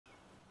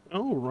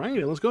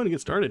Alright, let's go ahead and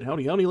get started.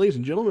 Howdy, howdy, ladies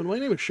and gentlemen. My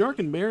name is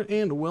Sharkinbear,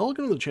 and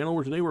welcome to the channel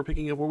where today we're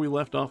picking up where we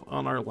left off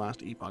on our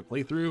Last Epoch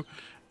playthrough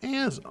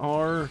as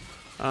our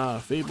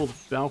fabled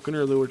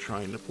falconer that we're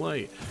trying to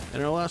play.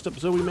 In our last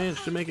episode, we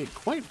managed to make it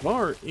quite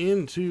far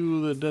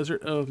into the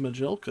desert of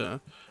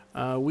Majelka.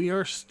 We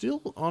are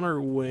still on our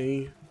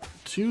way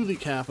to the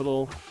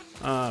capital,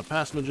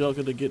 past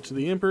Majelka to get to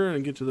the Emperor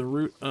and get to the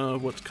root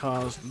of what's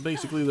caused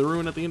basically the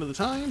ruin at the end of the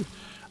time.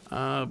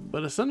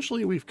 But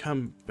essentially we've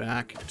come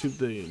back to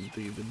the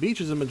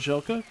beaches of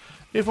Majelka,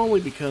 if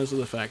only because of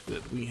the fact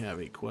that we have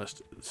a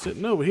quest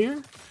sitting over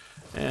here,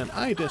 and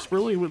I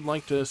desperately would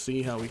like to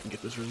see how we can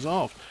get this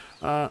resolved.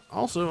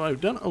 Also,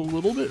 I've done a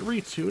little bit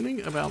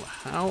retuning about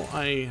how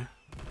I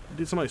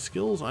did some of my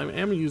skills. I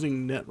am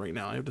using net right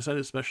now. I've decided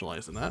to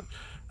specialize in that,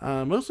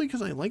 mostly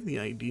because I like the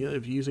idea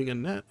of using a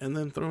net and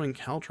then throwing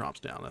caltrops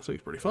down. That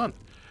seems pretty fun.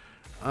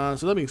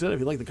 So that being said, if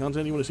you like the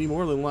content, you want to see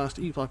more than the Last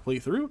Epoch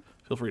playthrough,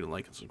 feel free to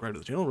like and subscribe to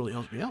the channel. It really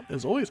helps me out.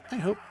 As always, I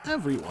hope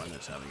everyone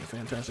is having a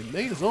fantastic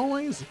day, as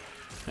always,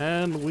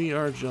 and we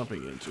are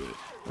jumping into it.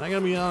 And I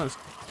gotta be honest,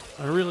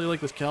 I really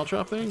like this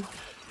caltrop thing.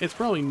 It's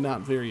probably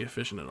not very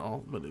efficient at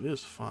all, but it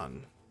is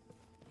fun.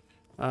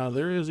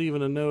 There is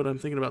even a node I'm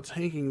thinking about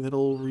taking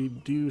that'll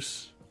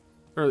reduce,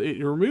 or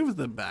it removes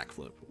the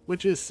backflip,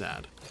 which is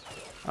sad.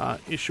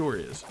 It sure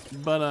is,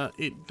 but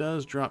it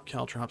does drop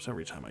caltrops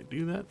every time I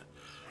do that.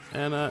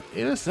 And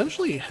it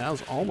essentially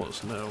has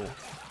almost no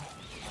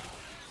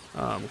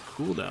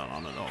cooldown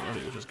on it already,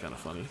 which is kind of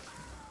funny.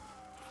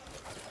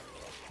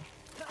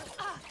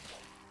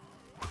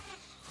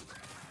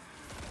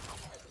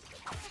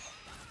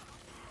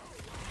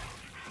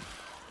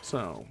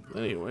 So,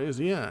 anyways,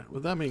 yeah,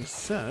 with that being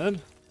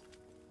said,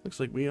 looks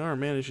like we are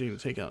managing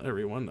to take out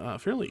everyone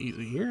fairly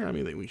easy here. I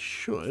mean, we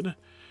should.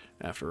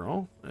 After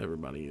all,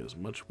 everybody is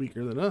much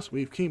weaker than us.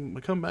 We've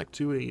come back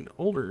to an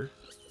older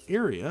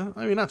area.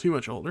 I mean, not too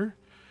much older,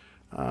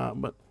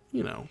 but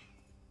you know,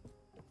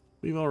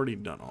 we've already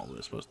done all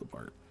this most of the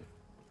part.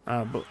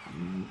 But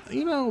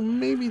you know,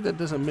 maybe that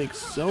doesn't make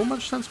so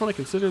much sense when I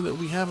consider that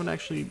we haven't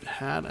actually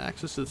had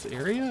access to this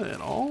area at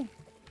all.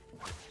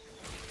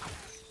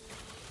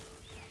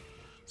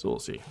 So we'll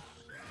see.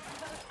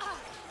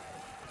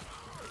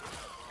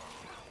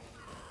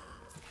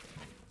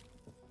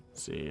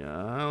 See,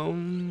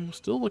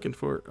 still looking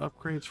for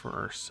upgrades for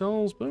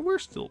ourselves, but we're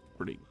still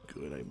pretty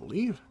good, I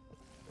believe.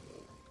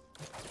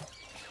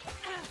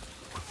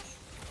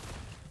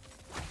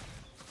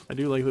 I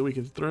do like that we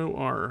can throw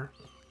our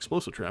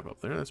explosive trap up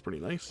there. That's pretty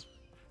nice.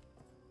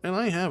 And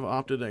I have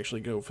opted to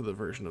actually go for the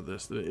version of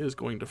this that is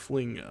going to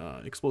fling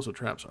explosive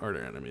traps at our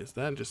enemies.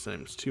 That just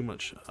seems too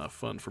much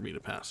fun for me to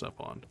pass up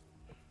on.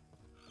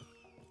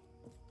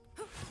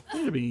 I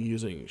need to be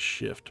using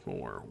shift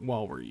more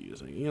while we're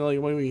using, you know,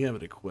 like when we have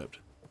it equipped.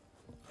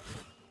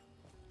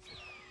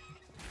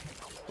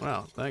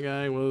 Wow, that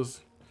guy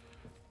was,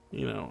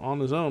 you know, on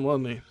his own,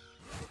 wasn't he?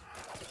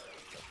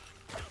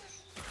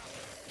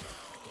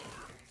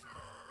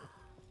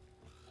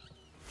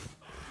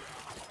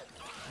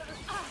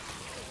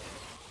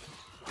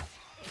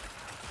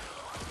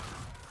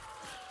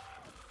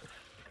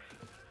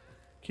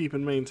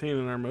 Keeping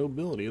maintaining our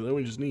mobility, though,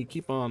 we just need to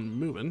keep on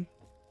moving.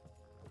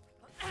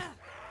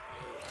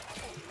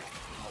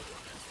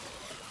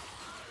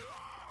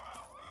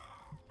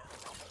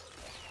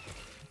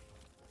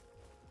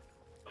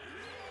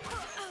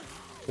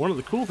 One of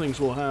the cool things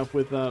we'll have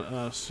with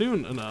that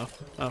soon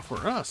enough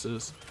for us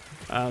is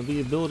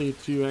the ability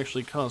to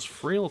actually cause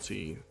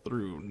frailty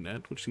through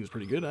net, which seems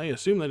pretty good. I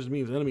assume that just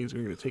means enemies are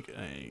going to take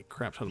a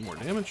crap ton more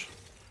damage.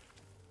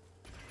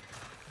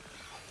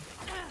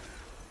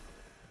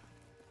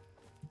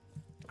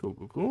 Cool,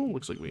 cool, cool.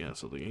 Looks like we have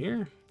something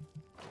here.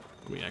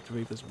 Can we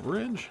activate this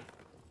bridge?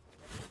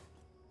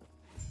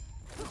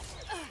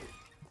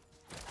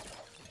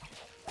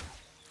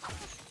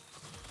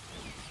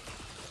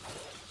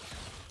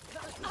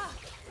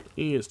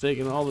 He is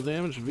taking all the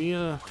damage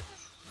via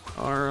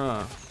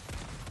our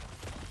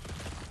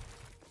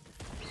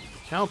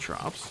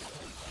caltrops,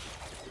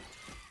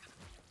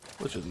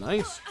 which is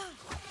nice.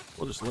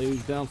 We'll just lay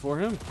these down for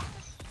him.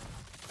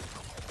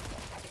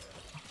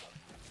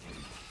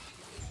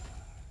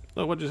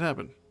 Oh, what just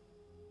happened?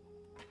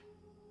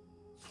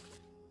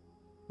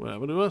 What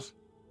happened to us?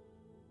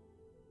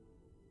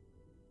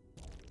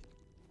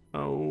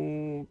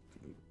 Oh,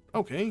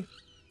 okay.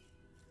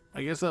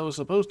 I guess that was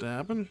supposed to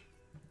happen.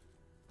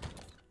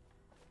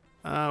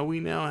 We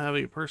now have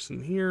a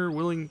person here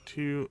willing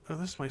to... Oh,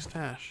 this is my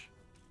stash.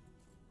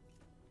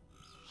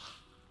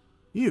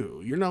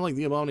 You're not like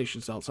the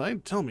abominations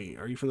outside. Tell me,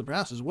 are you from the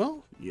past as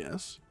well?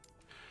 Yes.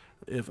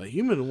 If a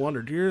human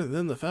wandered here,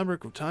 then the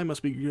fabric of time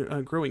must be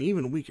growing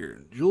even weaker.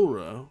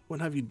 Julra, what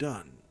have you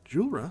done?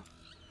 Julra?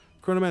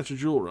 Chronomancer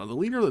Julra, the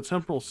leader of the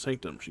temporal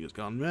sanctum. She has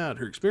gone mad.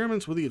 Her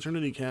experiments with the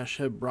eternity cache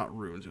have brought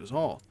ruin to us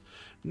all.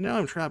 Now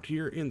I'm trapped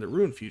here in the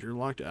ruined future,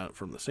 locked out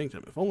from the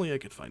sanctum. If only I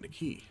could find a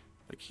key.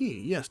 A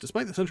key, yes.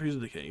 Despite the centuries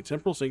of decay,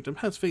 temporal sanctum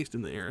has faced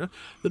in the era.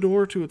 The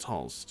door to its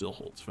halls still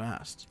holds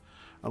fast.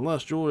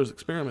 Unless Jeweler's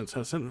experiments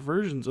have sent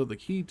versions of the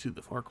key to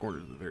the far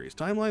corners of the various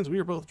timelines, we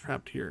are both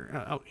trapped here,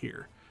 out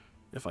here.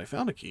 If I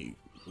found a key,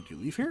 would you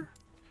leave here?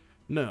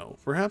 No,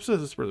 perhaps this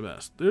is for the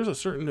best. There's a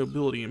certain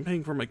nobility in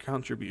paying for my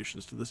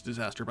contributions to this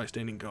disaster by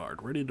standing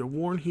guard, ready to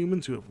warn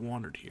humans who have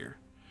wandered here.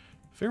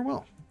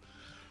 Farewell.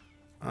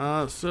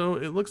 So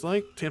it looks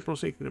like temporal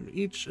sanctum.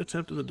 Each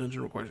attempt in the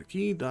dungeon requires a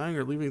key. Dying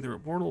or leaving through a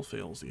portal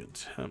fails the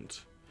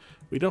attempt.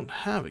 We don't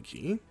have a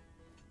key.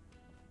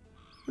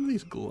 Where do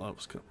these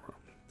gloves come from?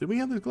 Did we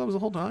have these gloves the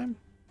whole time?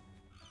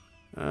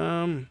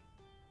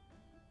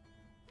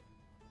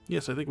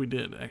 Yes, I think we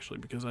did, actually,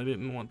 because I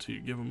didn't want to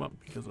give them up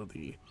because of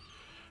the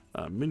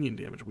minion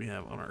damage we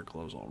have on our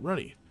gloves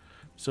already.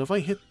 So if I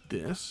hit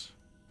this,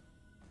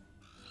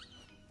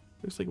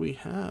 looks like we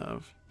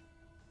have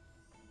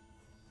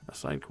a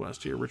side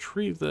quest here.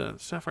 Retrieve the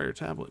sapphire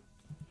tablet.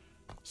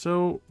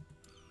 So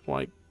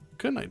why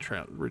couldn't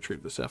I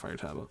retrieve the sapphire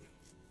tablet?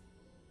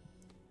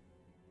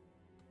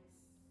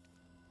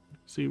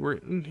 See, we're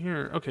in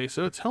here. Okay,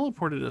 so it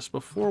teleported us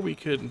before we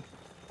could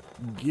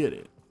get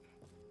it.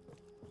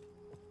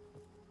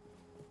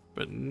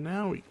 But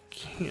now we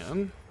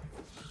can.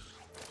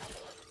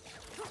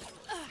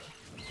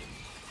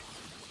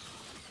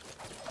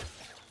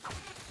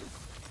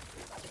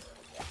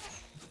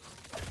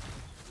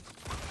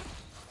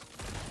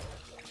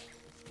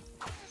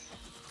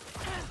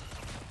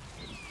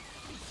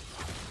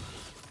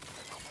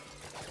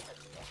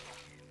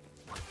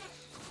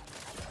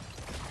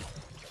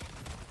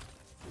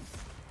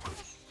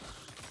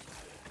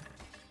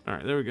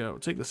 Alright, there we go.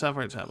 Take the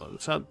sapphire tablet.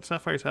 The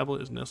sapphire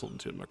tablet is nestled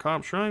into a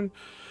macabre shrine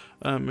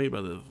made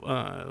by the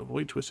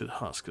void-twisted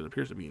husk. It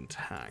appears to be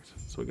intact.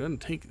 So we go ahead and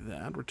take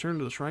that. Return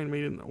to the shrine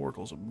made in the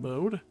oracle's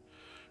abode.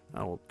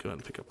 I will go ahead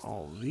and pick up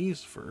all of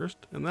these first.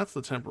 And that's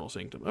the temporal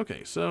sanctum.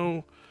 Okay,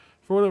 so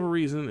for whatever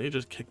reason, it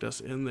just kicked us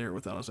in there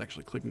without us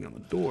actually clicking on the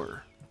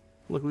door.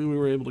 Luckily, we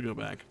were able to go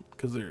back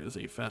because there is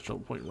a fast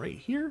travel point right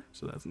here.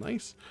 So that's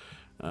nice.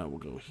 We'll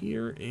go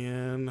here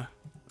and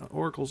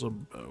oracle's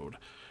abode.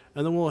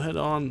 And then we'll head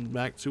on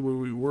back to where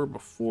we were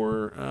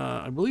before.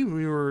 I believe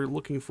we were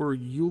looking for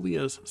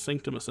Yulia's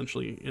sanctum,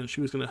 essentially, and she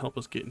was going to help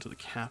us get into the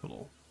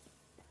capital.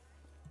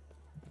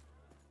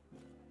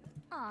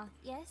 Ah,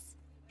 yes?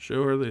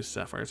 Show her the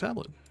sapphire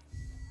tablet.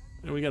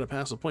 And we got a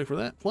passive point for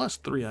that, plus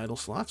 3 idle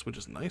slots, which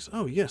is nice.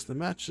 Oh yes, that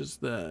matches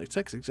the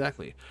text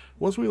exactly.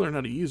 Once we learn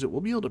how to use it,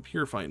 we'll be able to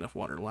purify enough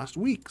water to last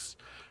weeks.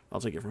 I'll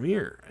take it from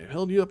here. I've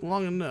held you up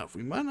long enough.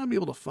 We might not be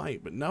able to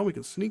fight, but now we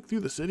can sneak through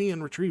the city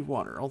and retrieve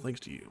water, all thanks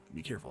to you.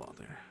 Be careful out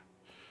there.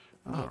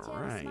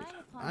 Alright.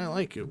 I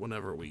like it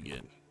whenever we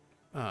get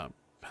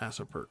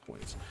passive perk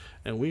points.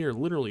 And we are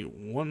literally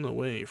one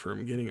away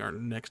from getting our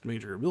next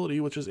major ability,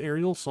 which is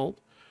Aerial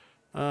Assault.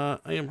 I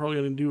am probably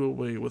going to do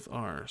away with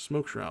our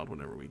Smoke Shroud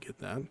whenever we get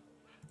that. And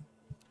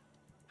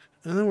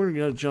then we're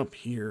going to jump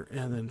here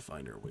and then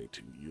find our way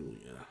to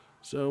Yulia.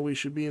 So we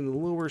should be in the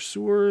lower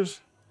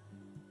sewers.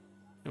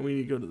 And we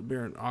need to go to the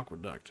Barren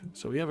Aqueduct.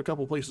 So we have a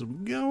couple places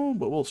we go,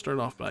 but we'll start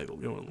off by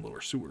going in the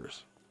lower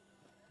sewers.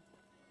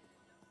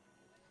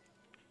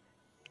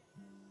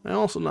 I've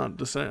also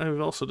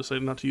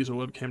decided not to use a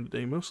webcam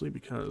today, mostly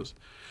because,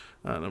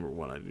 number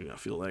one, I do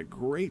not feel that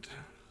great.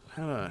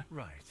 Had a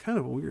kind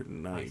of a weird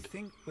night. I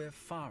think we're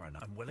far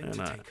enough. I'm willing and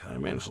to take her I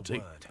managed to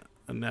take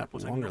a nap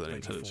longer than I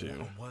intended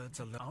to.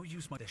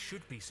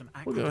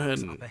 We'll go ahead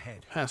and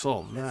pass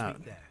all of that.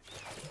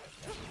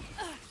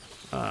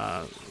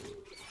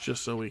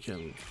 Just so we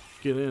can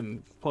get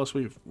in. Plus,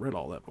 we've read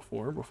all that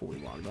before we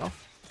logged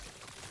off.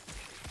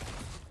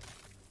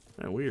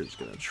 And we're just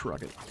going to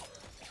truck it.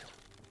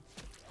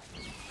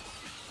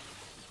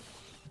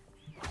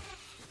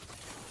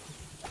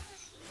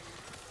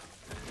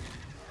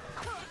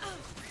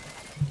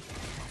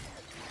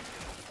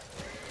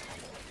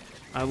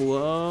 I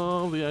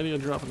love the idea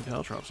of dropping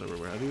caltrops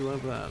everywhere. I do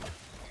love that.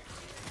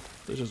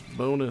 There's just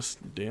bonus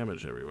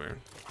damage everywhere.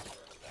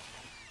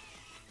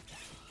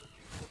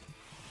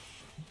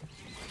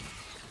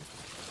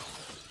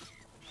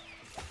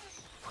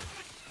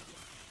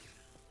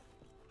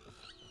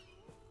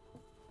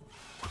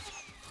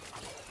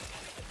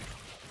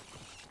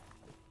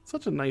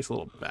 Such a nice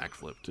little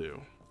backflip,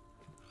 too.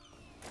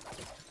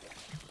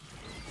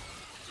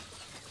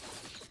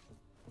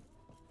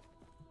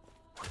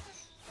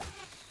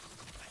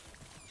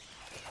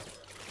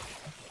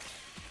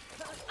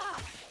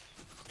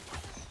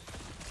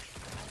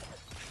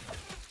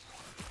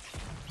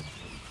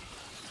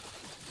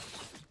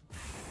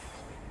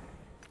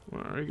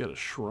 Alright, got a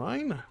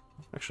shrine?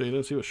 Actually, I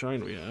didn't see what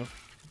shrine we have.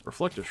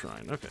 Reflective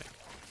shrine, okay.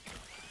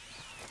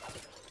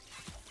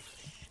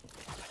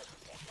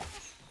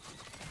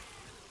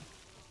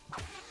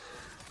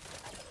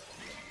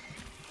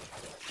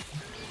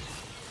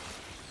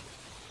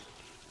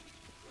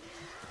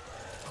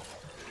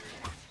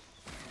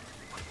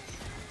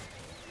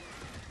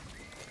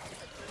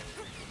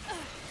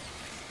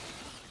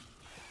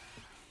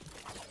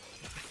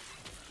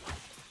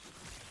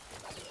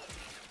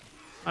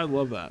 I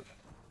love that.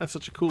 That's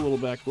such a cool little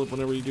backflip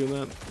whenever you're doing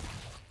that.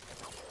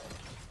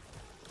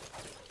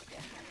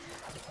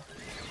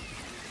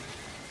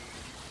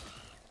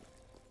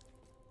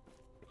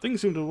 Things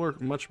seem to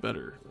work much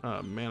better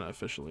mana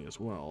efficiently as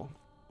well.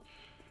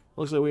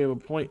 Looks like we have a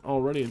point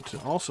already to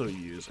also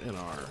use in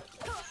our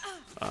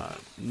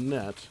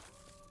net.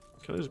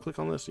 Can I just click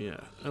on this?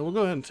 Yeah. And we'll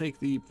go ahead and take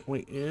the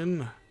point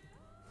in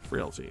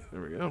frailty.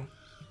 There we go.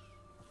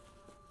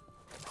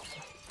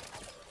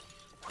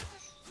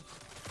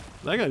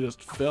 That guy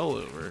just fell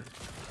over.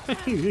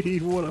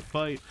 What a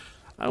fight.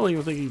 I don't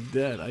even think he's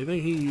dead. I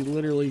think he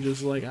literally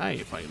just like, I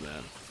ain't fighting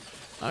that.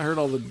 I heard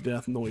all the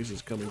death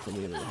noises coming from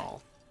the end of the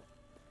hall.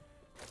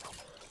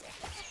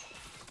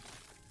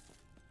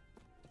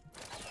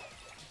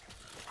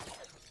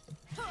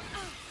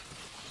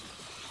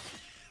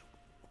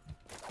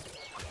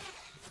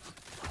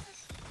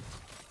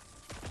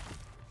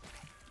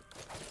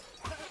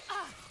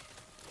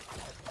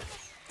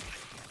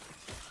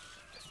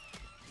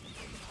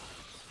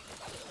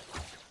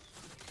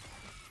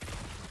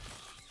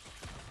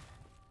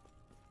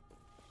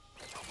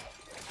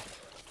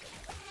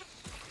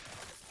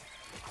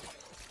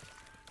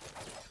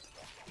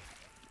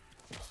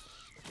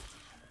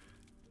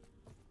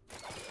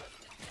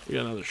 We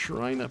got another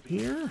shrine up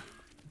here.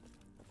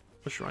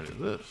 What shrine is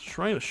this?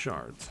 Shrine of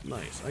Shards.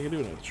 Nice. I can do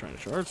another Shrine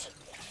of Shards.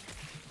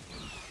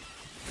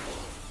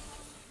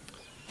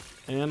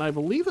 And I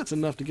believe that's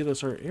enough to get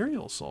us our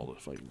aerial assault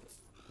if I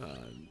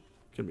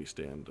can be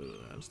stand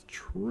as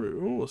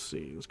true. Let's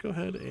see. Let's go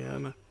ahead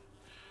and...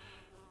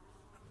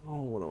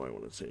 Oh, what do I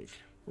want to take?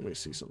 Let me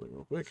see something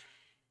real quick.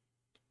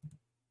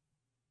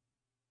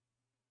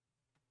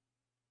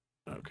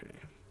 Okay.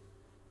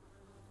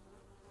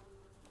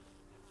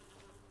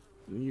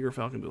 The Yeager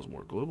Falcon deals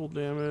more global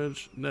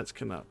damage. Nets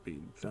cannot be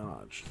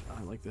dodged.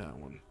 I like that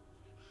one.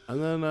 And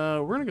then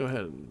we're going to go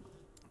ahead and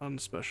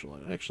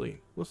unspecialize. Actually,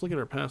 let's look at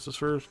our passes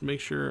first.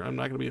 Make sure I'm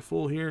not going to be a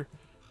fool here.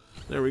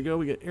 There we go.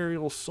 We get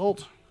Aerial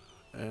Assault.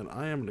 And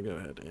I am going to go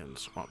ahead and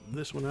swap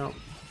this one out.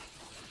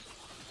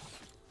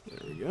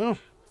 There we go.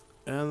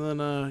 And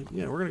then,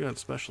 yeah, we're going to go ahead and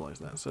specialize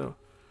that. So,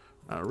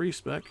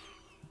 respec,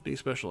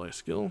 despecialize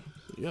skill.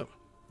 Yep.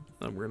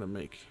 And we're going to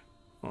make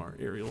our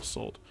Aerial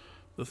Assault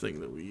the thing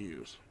that we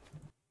use.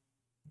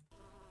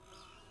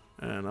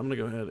 And I'm going to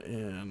go ahead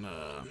and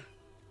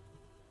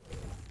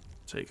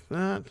take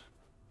that.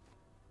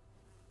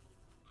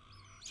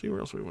 See where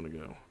else we want to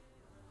go.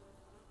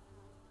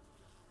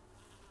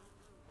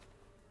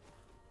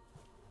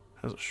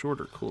 Has a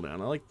shorter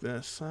cooldown. I like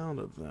the sound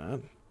of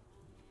that.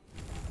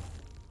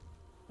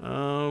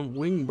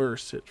 Wing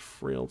burst hit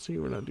frailty.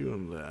 We're not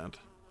doing that.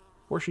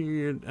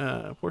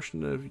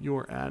 Portion of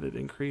your added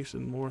increase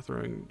in more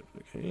throwing.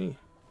 Okay.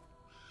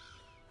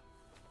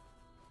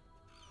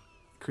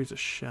 Creates a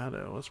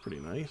shadow. That's pretty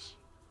nice.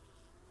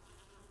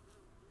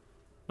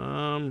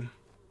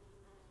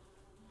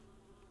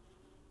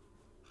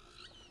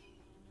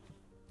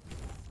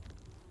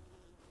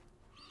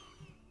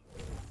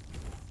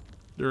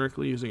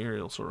 Directly using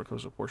aerial assault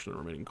recovers a portion of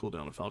the remaining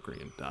cooldown of Valkyrie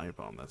and Dive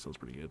Bomb. That sounds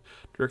pretty good.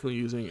 Directly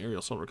using aerial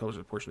assault recovers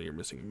a portion of your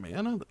missing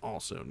mana.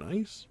 Also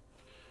nice.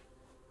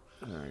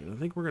 Alright, I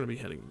think we're going to be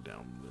heading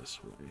down this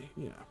way.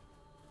 Yeah.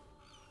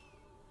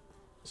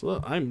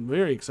 So I'm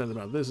very excited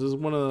about this. This is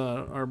one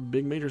of our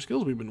big major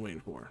skills we've been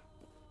waiting for.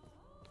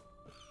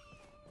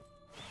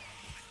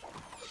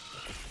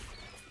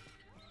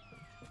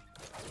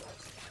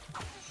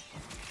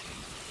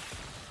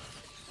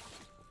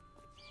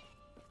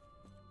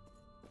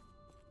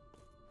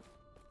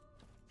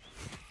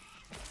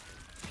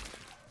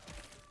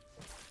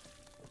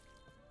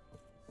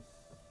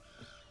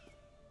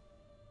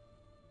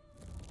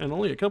 And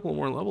only a couple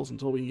more levels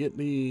until we get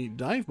the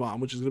Dive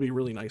Bomb, which is going to be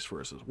really nice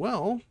for us as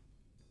well.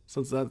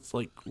 Since that's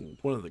like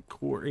one of the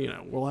core, you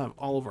know, we'll have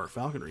all of our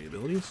falconry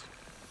abilities.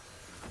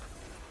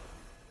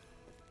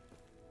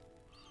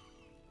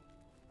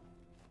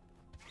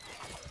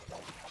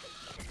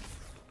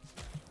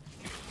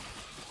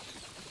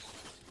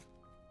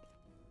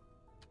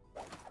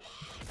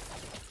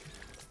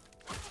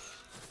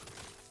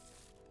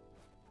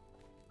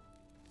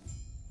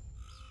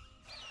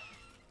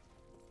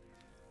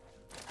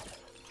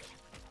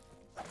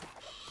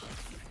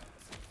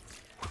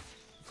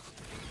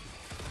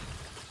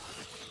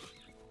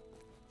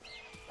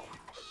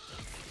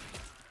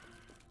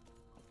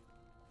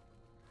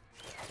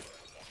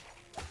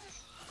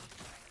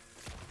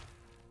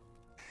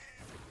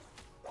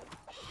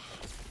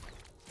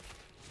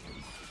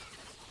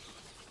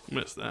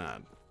 Missed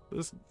that.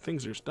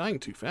 Things are dying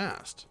too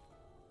fast.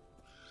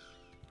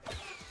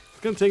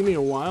 It's gonna take me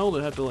a while to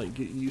have to like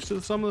get used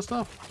to some of the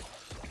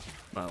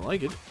stuff, but I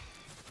like it.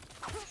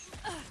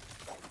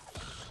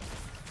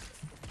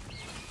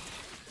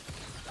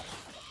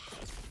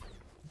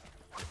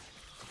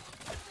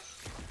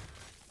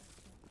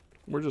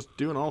 We're just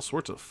doing all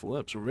sorts of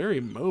flips. We're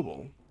very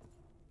mobile.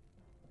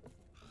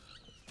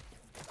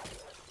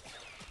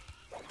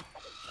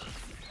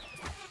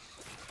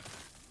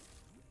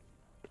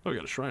 Oh, we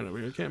got a shrine over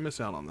here. Can't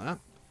miss out on that.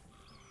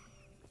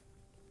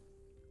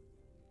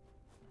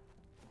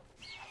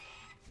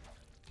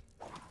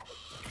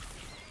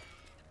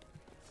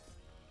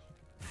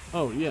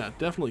 Oh, yeah.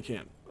 Definitely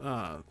can't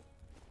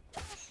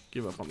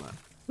give up on that.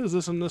 What is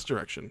this in this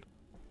direction?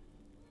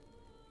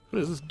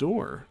 What is this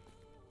door?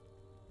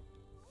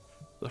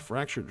 The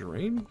fractured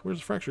drain? Where's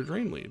the fractured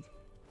drain lead?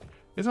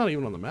 It's not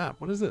even on the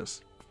map. What is this?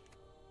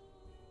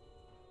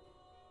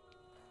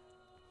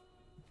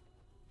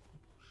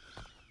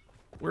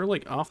 We're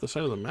like off the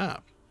side of the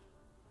map.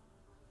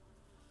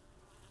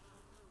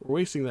 We're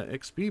wasting that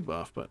XP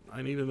buff, but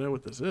I need to know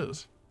what this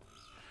is.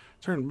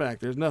 Turn back.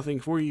 There's nothing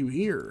for you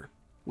here.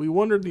 We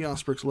wondered the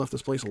Osprix left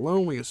this place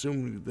alone. We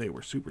assumed they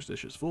were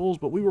superstitious fools,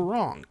 but we were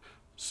wrong.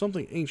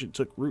 Something ancient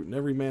took root in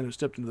every man who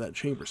stepped into that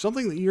chamber.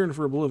 Something that yearned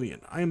for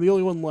oblivion. I am the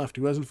only one left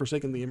who hasn't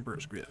forsaken the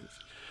Emperor's grave.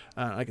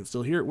 I can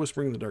still hear it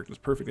whispering in the darkness,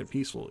 perfect and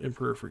peaceful.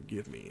 Emperor,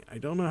 forgive me. I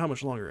don't know how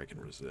much longer I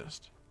can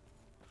resist.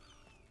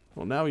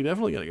 Well, now we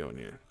definitely gotta go in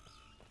here.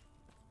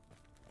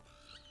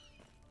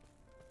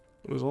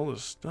 What is all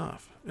this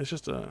stuff? It's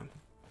just a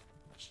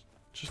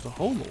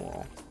hole in the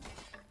wall.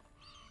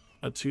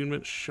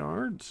 Attunement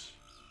shards.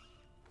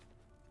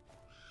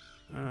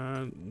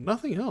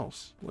 Nothing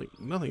else. Like,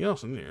 nothing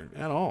else in here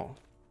at all.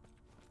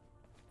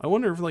 I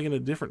wonder if, like, in a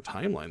different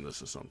timeline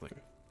this is something.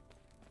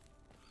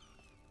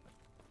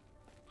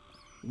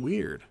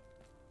 Weird.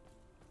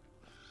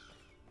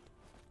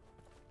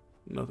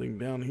 Nothing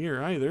down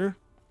here either.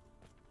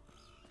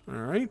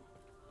 Alright.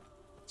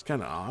 It's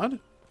kind of odd.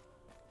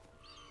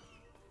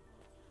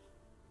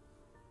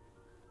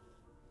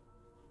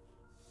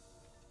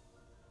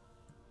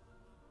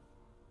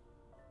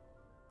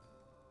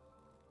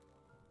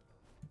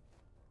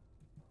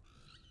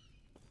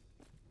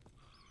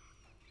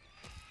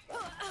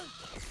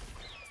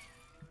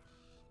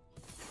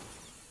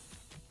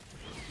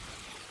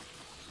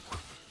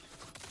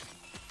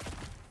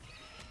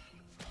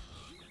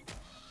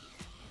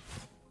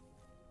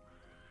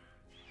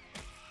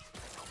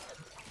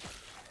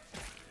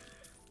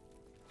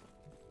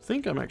 I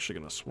think I'm actually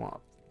going to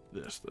swap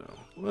this, though.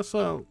 Let's,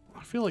 I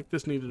feel like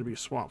this needed to be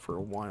swapped for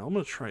a while. I'm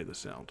going to try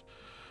this out.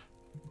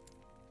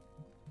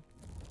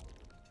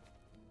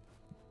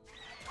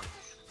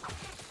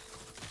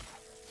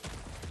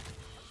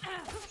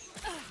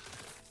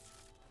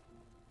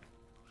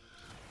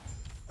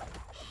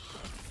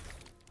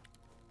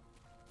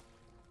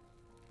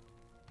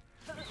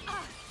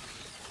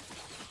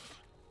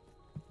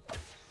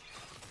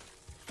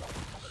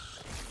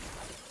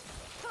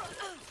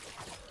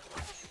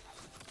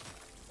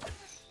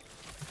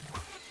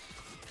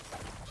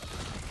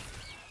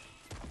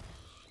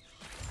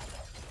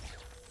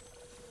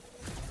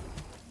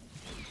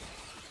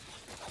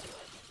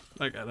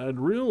 I got that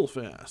real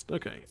fast.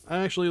 Okay,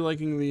 I'm actually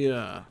liking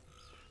the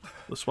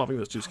swapping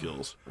those two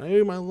skills. I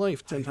owe my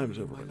life 10 times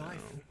over now.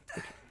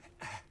 Okay.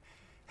 I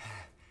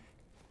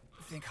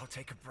think I'll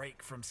take a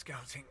break from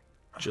scouting.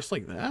 Just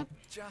like that?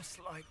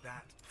 Just like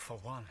that. For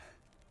one,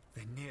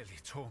 they nearly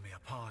tore me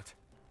apart.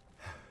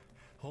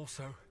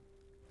 Also,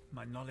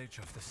 my knowledge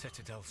of the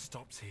Citadel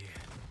stops here.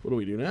 What do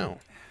we do now?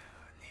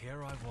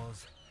 Here I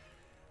was,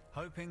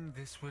 hoping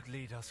this would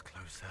lead us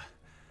closer.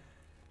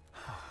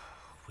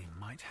 We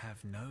might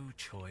have no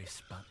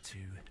choice but to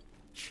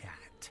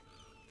chat.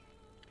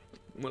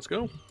 Let's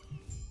go.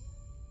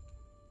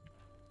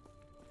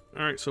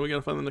 Alright, so we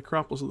gotta find the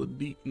Necropolis of the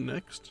Deep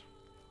next.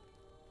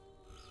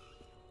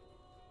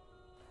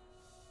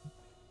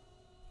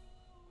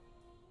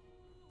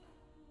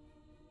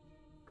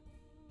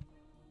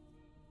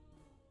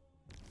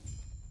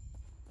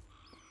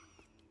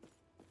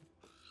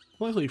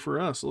 Luckily for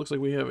us, it looks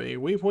like we have a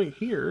waypoint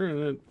here,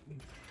 and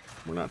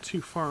we're not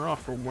too far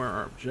off from where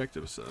our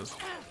objective says.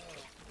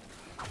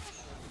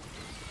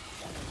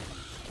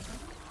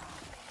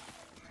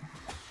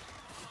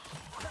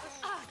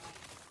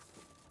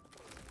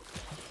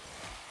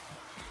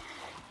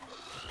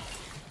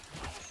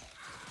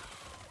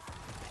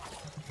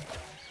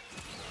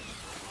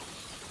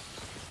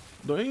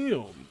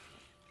 Damn.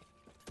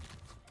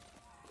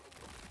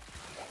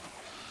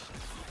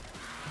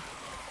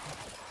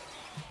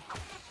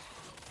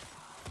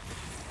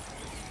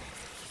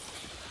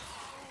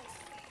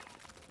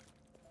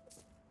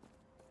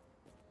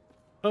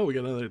 Oh, we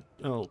got another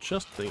little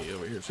chest thingy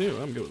over here too.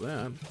 I'm good with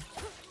that.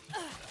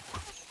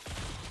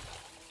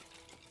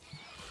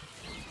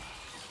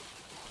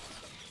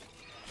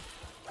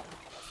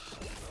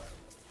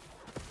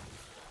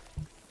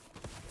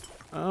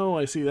 Oh,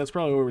 I see. That's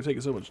probably where we're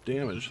taking so much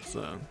damage. It's,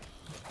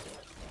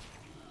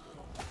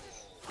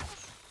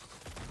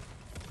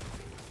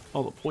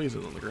 all the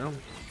poison on the ground.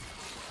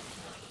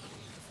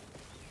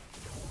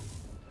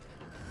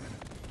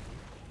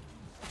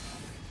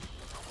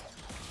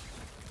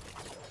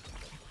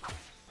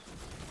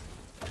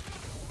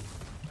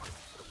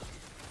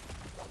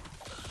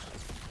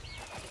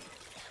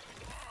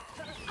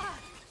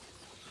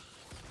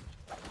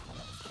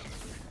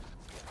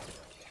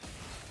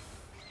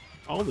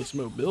 All this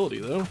mobility,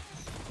 though.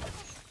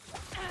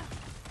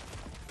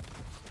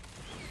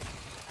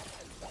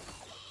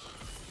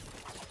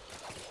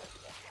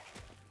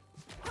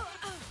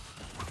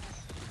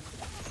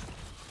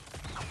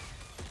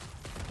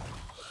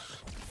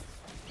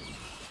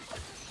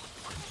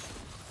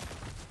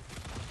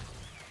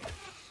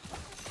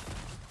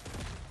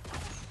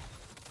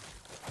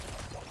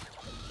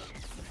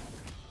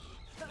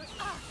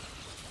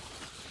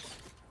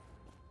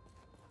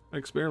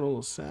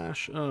 Experimental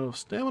sash of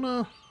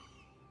stamina.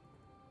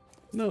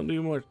 Don't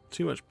do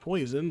too much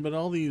poison, but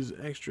all these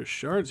extra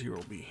shards here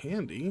will be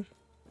handy.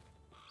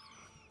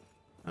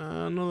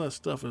 None of that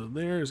stuff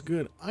is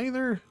good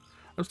either.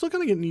 I'm still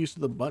kind of getting used to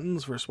the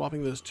buttons for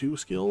swapping those two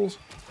skills,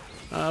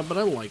 but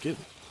I like it.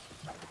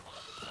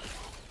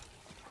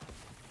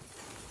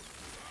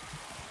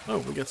 Oh,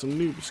 we got some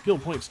new skill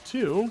points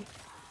too.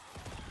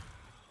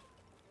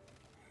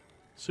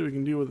 See what we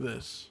can do with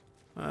this.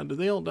 Did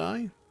they all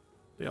die?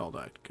 They all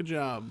died. Good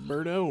job,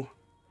 Birdo.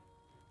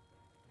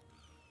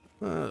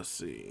 Let's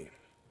see.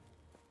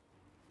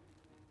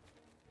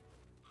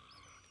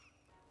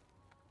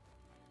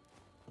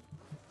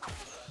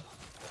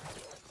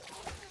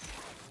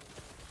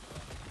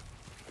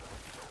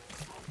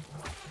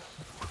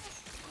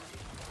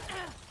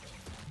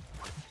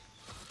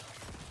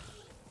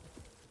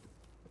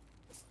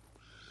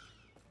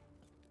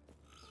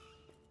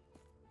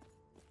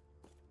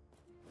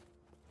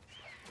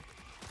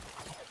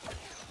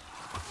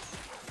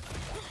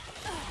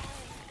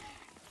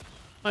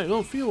 I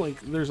don't feel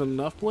like there's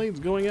enough blades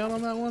going out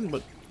on that one,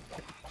 but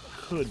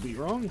could be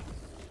wrong.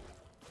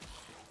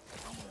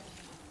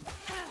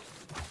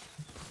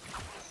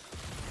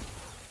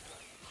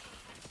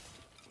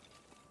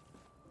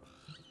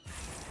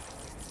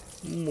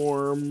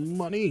 More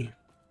money.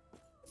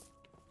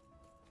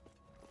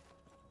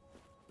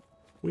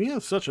 We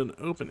have such an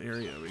open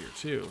area over here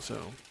too, so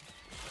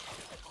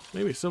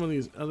maybe some of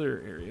these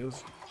other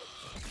areas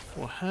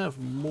will have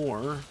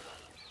more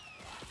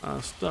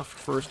stuff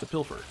for us to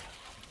pilfer.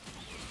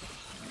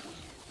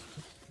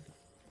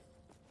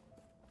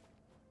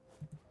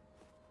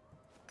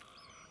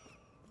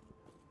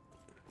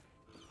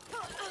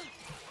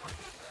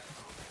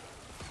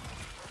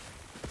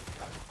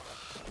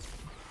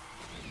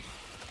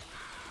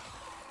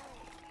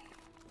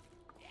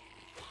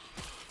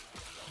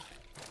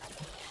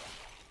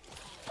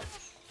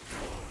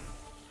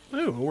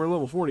 Oh, we're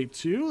level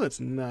 42. That's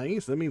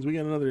nice. That means we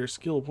got another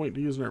skill point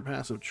to use in our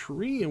passive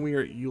tree, and we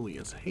are at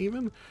Julia's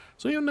Haven.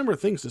 So we have a number of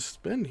things to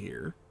spend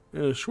here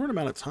in a short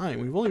amount of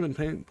time. We've only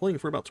been playing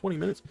for about 20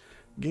 minutes.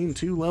 Gain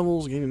 2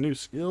 levels, gain a new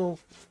skill.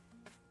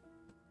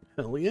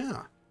 Hell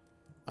yeah.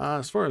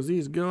 As far as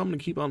these go, I'm going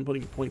to keep on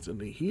putting points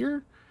into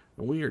here.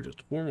 And we are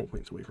just 4 more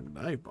points away from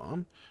Dive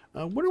Bomb.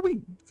 What are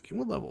we?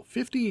 What level?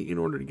 50 in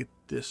order to get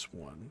this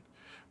one.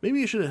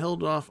 Maybe I should have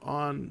held off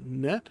on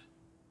net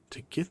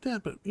to get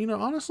that, but you know,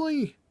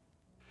 honestly,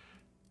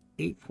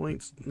 8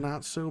 points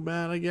not so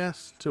bad, I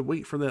guess, to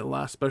wait for that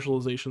last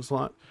specialization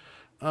slot.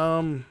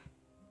 But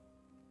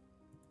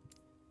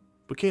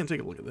can't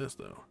take a look at this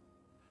though.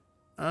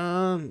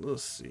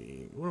 Let's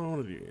see, what do I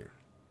want to do here?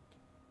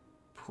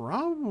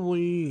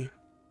 Probably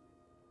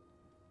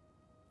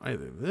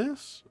either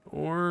this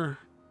or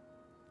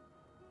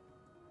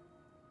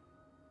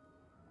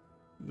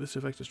this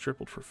effect is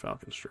tripled for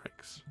Falcon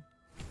Strikes.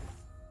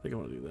 I think I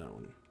want to do that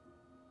one.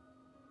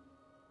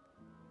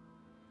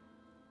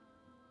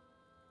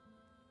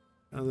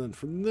 And then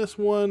for this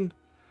one,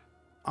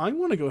 I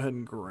want to go ahead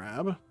and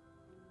grab. I'm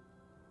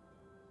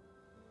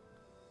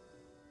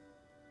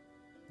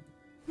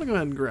going to go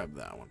ahead and grab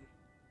that one.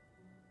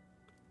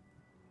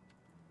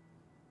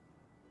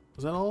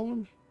 Was that all of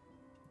them?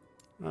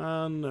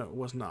 No, it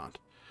was not.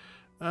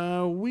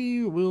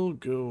 We will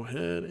go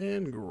ahead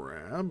and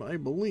grab, I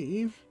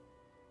believe.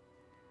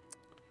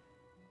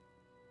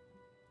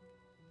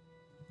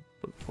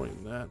 Put a point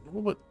in that.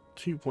 We'll put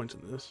 2 points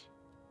in this.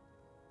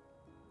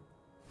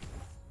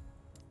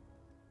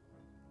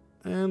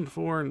 And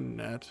for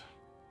net,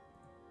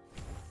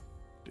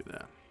 do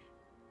that.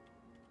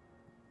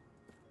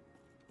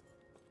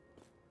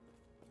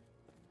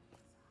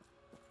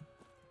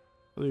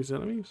 Are these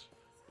enemies?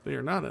 They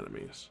are not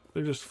enemies.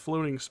 They're just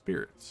floating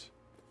spirits.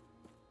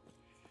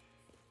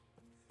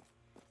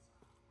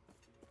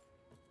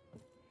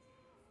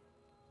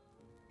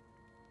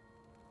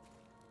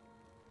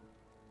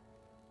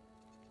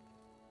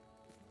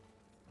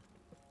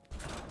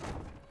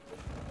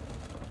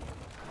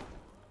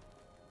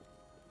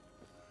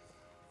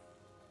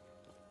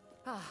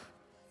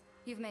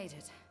 You've made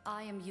it.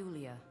 I am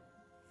Julia.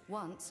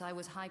 Once I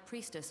was High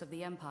Priestess of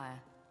the Empire,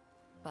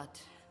 but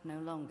no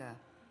longer.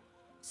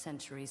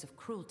 Centuries of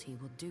cruelty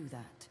will do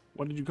that.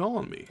 What did you call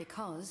on me?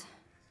 Because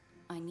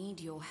I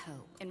need your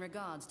help. In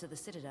regards to the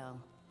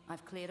Citadel,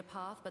 I've cleared a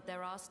path, but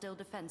there are still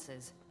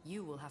defenses.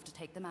 You will have to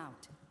take them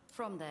out.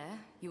 From there,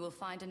 you will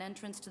find an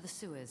entrance to the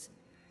sewers.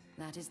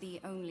 That is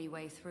the only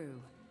way through,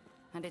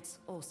 and it's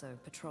also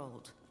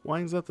patrolled.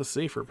 Why is that the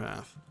safer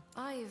path?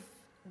 I've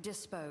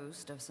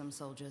disposed of some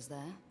soldiers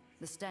there.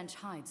 The stench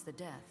hides the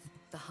death.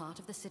 The heart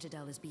of the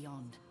Citadel is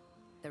beyond.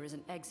 There is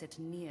an exit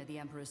near the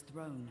Emperor's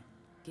throne,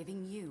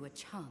 giving you a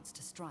chance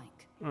to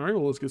strike. Alright,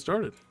 well, let's get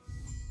started.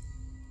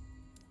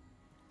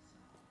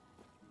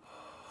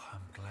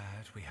 I'm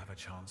glad we have a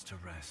chance to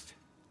rest.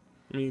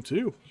 Me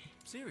too.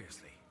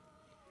 Seriously,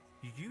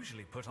 you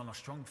usually put on a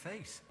strong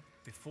face.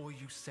 Before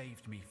you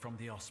saved me from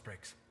the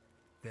Ospreys,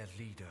 their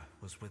leader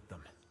was with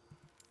them.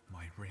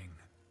 My ring,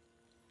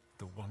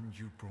 the one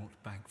you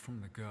brought back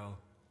from the girl,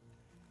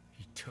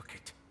 He took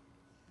it,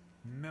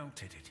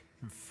 melted it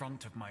in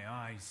front of my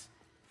eyes.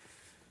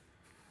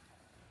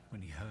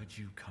 When he heard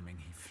you coming,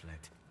 he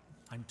fled.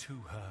 I'm too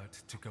hurt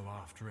to go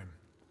after him.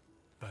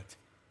 But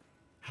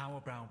how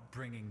about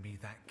bringing me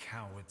that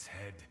coward's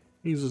head?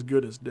 He's as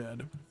good as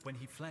dead. When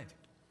he fled,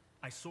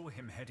 I saw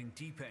him heading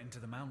deeper into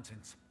the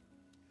mountains.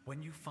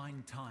 When you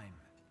find time,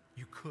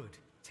 you could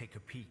take a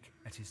peek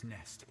at his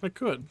nest. I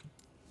could.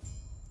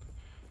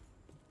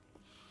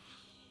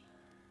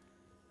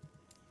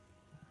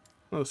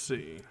 Let's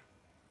see.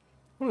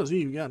 What has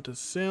he got to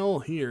sell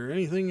here?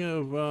 Anything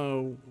of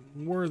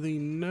worthy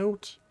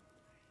note?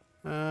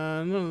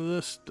 None of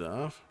this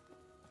stuff.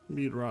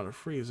 Bead rod of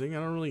freezing. I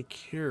don't really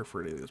care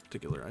for any of these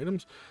particular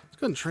items. Let's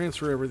go ahead and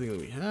transfer everything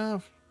that we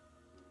have.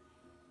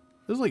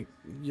 This is like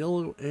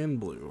yellow and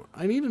blue.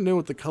 I need to know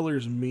what the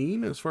colors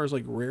mean as far as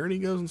like rarity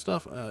goes and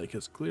stuff,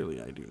 because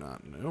clearly I do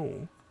not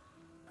know.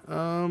 Go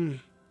ahead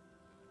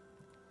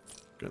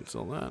and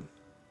sell that.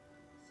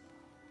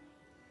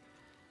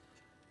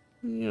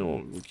 Yeah,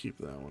 we'll keep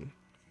that one.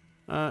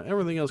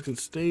 Everything else can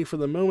stay for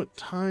the moment.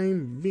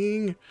 Time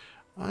being,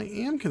 I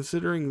am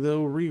considering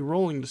though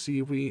re-rolling to see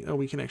if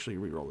we can actually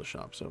re-roll the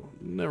shop. So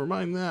never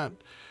mind that.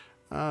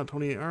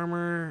 28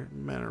 armor,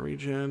 mana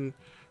regen,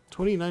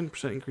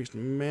 29% increased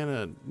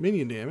mana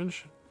minion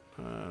damage.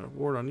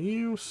 Ward on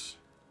use.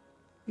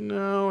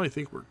 No, I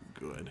think we're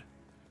good.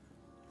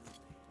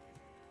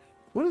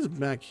 What is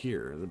back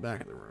here in the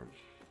back of the room?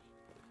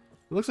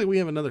 It looks like we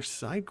have another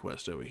side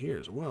quest over here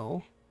as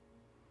well.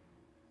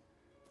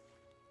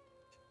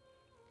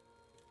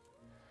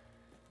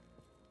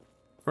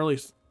 Or at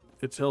least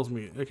it tells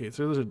me. Okay,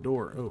 so there's a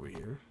door over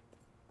here.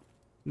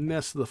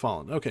 Nest of the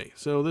Fallen. Okay,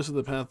 so this is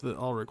the path that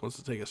Ulrich wants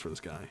to take us for this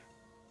guy.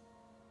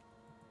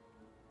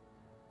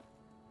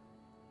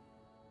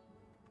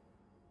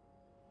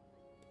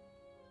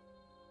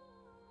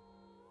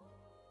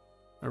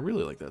 I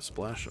really like that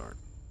splash art.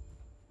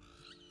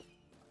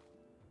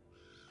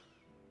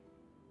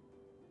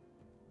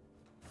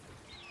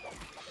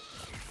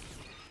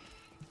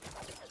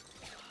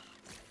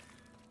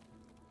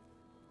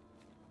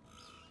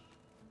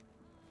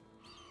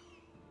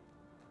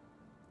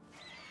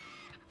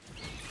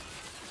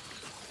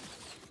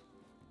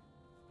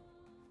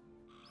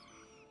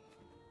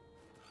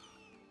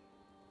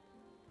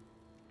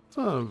 It's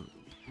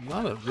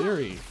not a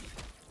very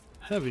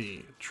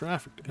heavy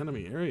trafficked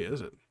enemy area,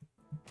 is it?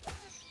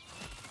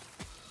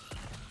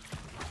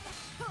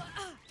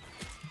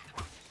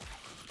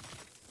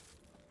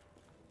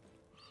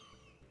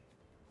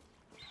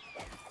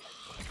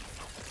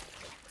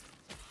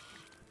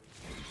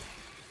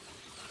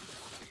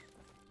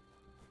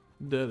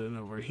 Dead end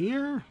over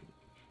here.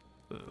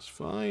 That's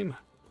fine.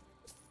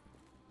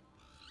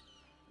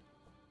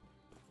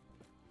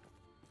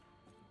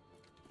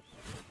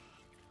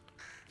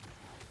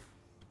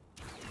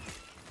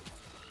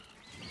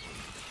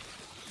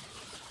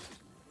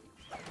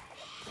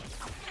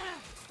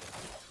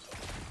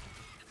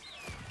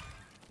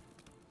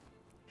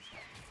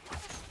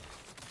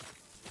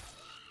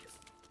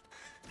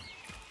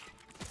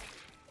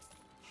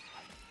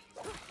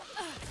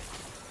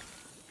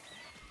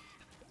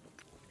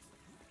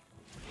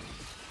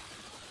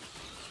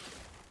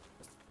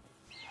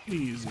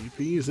 Easy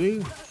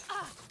peasy.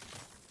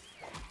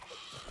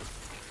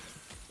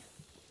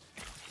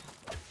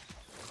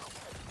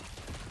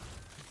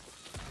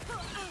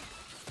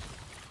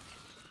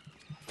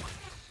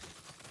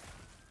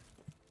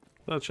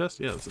 That chest?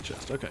 Yeah, it's a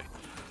chest. Okay.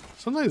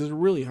 Sometimes it's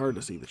really hard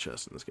to see the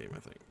chest in this game, I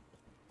think.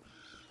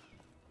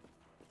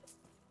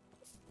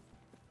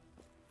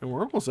 And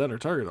we're almost at our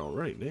target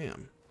already,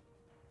 damn.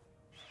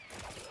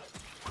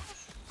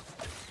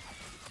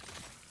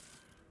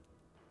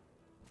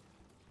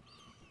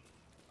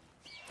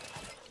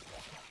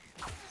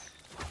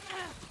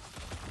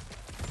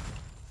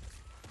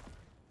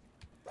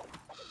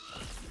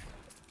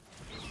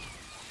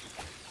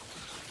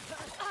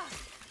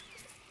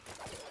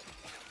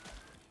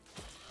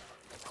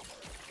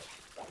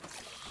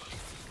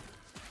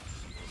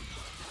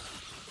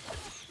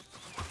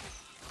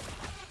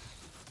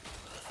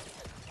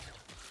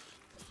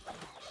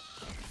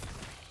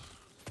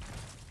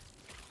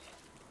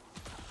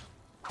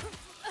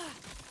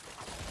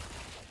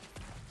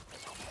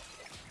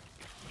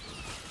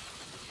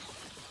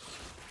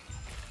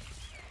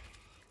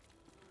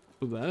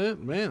 Was that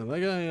it? Man, that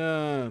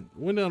guy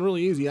went down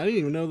really easy. I didn't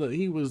even know that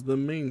he was the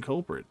main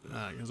culprit,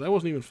 because I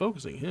wasn't even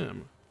focusing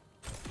him.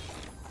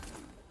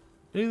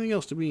 Anything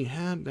else to be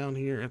had down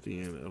here at the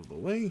end of the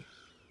way?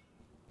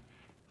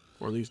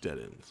 Or are these dead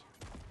ends?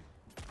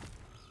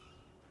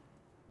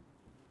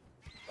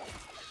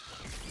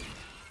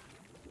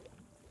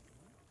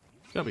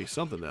 Gotta be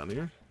something down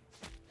here.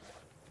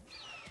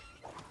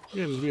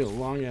 Can't just be a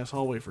long-ass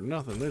hallway for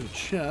nothing. There's a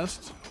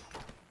chest.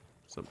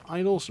 Some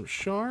idols, some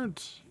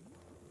shards.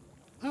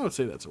 I would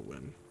say that's a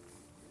win.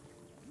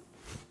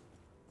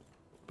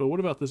 But what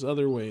about this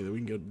other way that we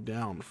can go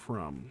down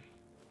from?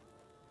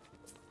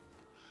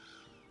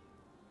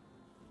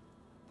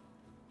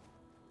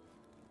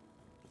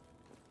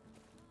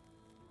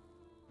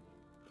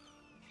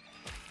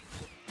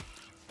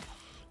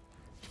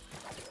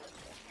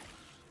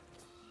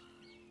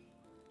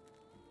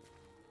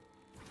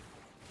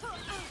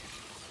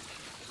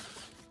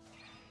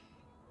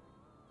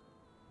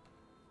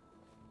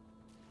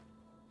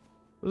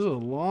 This is a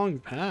long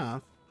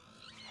path.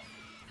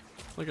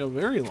 Like a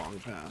very long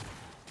path.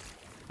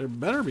 There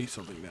better be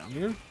something down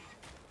here.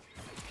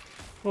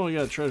 Oh, we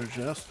got a treasure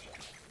chest.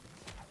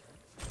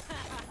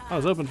 I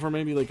was hoping for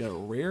maybe like a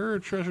rare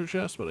treasure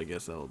chest, but I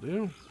guess that'll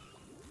do.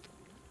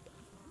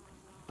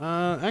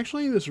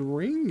 Actually, this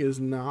ring is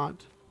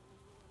not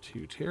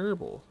too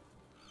terrible.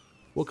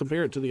 We'll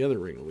compare it to the other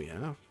ring that we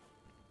have.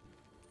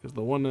 Because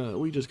the one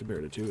we just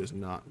compared it to is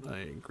not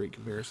a great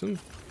comparison.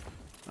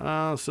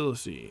 So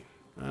let's see.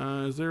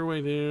 Is there a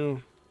way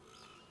to...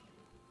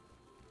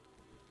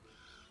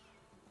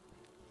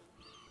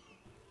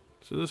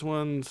 So this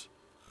one's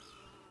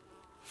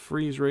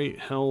freeze rate,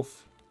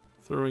 health,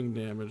 throwing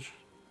damage.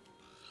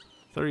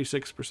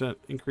 36%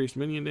 increased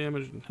minion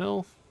damage and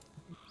health.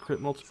 Crit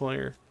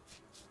multiplier.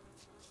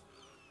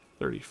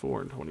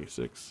 34 and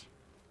 26.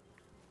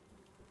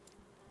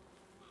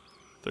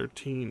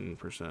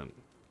 13%.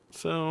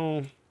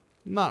 So,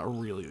 not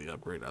really the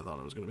upgrade I thought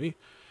it was going to be.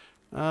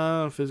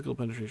 Physical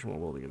penetration while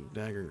wielding a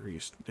dagger,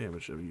 increased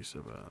damage of use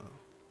of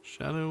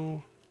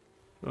shadow.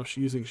 Oh,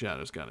 she's using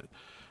shadows. Got it.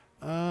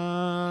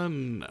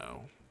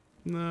 No.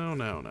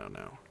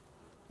 No.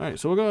 Alright,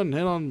 so we'll go ahead and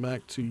head on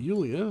back to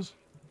Yulia's.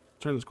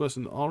 Turn this quest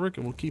into Ulrich,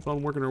 and we'll keep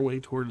on working our way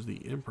towards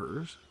the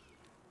Emperors.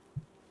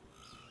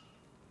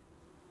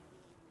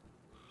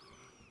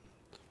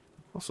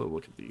 Also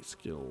look at these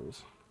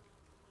skills.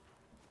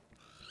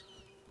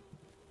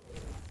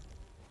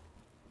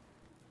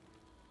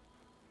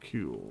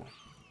 Cool.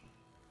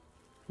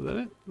 Was that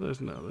it? There's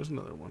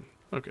another one.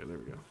 Okay, there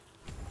we go.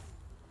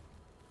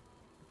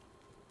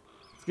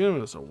 It's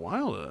giving us a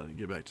while to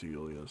get back to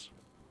Yulia's.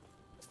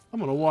 I'm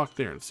gonna walk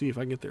there and see if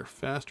I can get there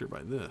faster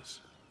by this.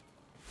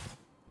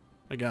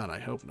 My God, I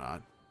hope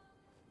not.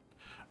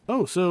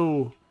 Oh,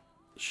 so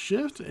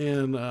Shift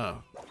and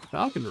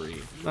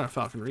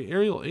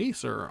Aerial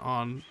Ace are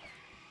on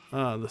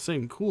the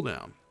same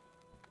cooldown.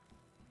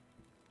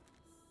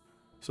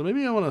 So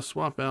maybe I want to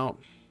swap out,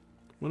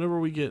 whenever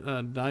we get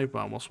Dive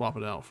Bomb, we'll swap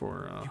it out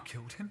for You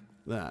killed him?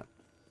 that.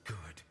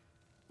 Good.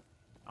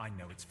 I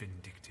know it's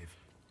vindictive,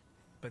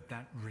 but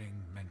that ring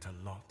meant a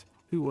lot.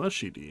 Who was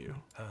she to you?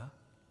 Her?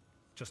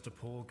 Just a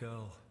poor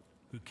girl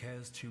who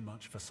cares too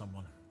much for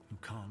someone who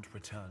can't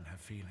return her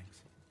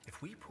feelings.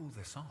 If we pull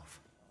this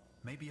off,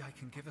 maybe I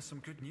can give her some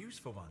good news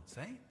for once,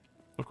 eh?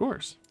 Of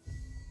course.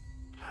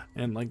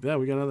 And like that,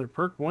 we got another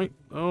perk point.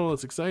 Oh,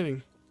 that's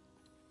exciting.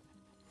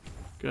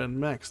 Go ahead and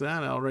max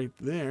that out right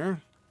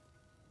there.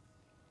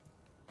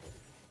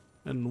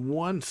 And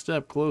one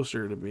step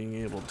closer to being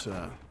able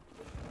to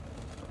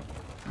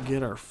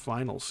get our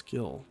final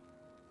skill.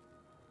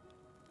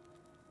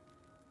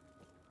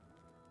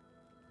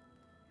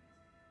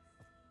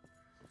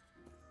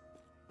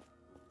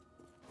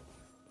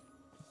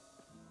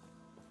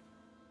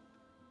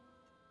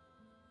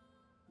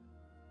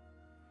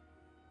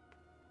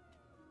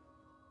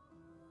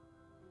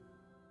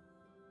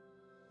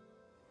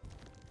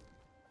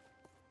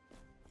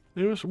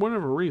 It was, for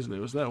whatever reason, it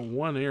was that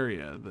one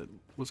area that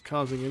was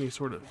causing any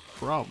sort of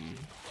problem.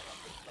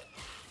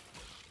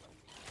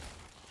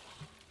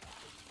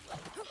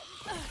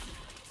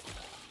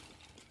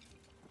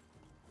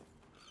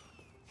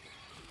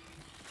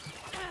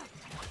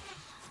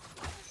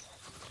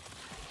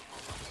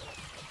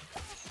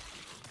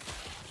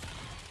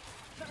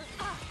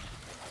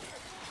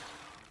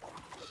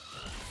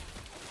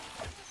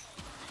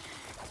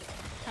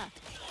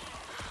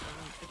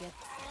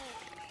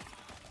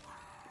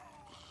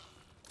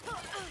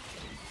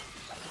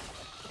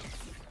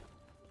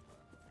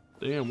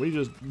 Damn, we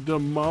just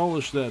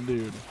demolished that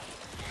dude.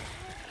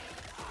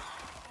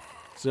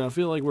 So I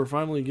feel like we're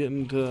finally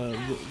getting to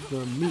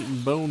the meat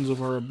and bones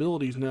of our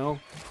abilities now.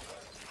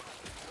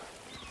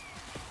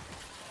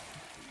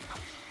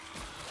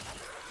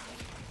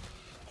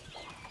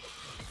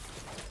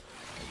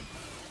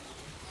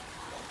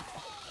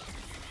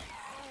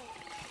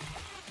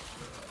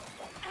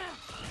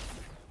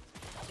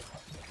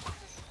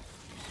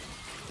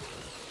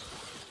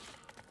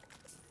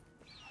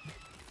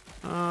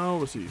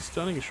 Let's see,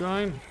 Stunning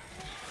Shrine.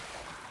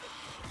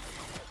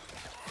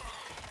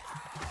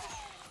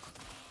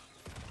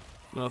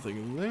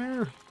 Nothing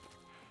there.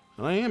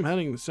 And I am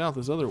heading south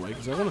this other way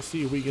because I want to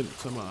see if we get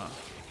some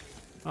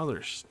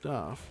other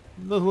stuff.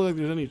 Doesn't look like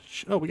there's any.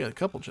 Oh, we got a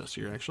couple chests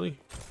here actually.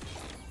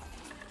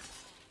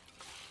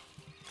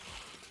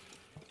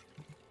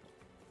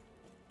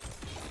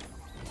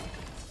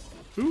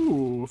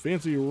 Ooh,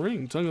 fancy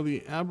ring. Tongue of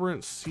the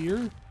Aberrant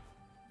Seer.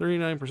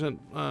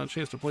 39%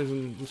 chance to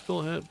poison the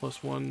spell hit,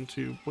 +1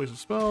 to poison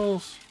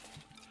spells.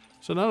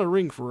 So not a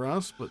ring for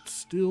us, but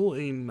still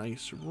a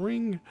nice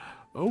ring.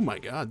 Oh my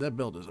God, that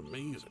belt is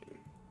amazing.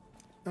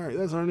 All right,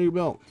 that's our new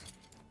belt.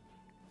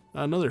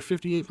 Another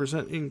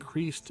 58%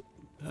 increased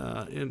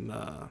in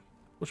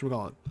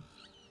whatchamacallit,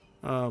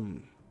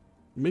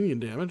 minion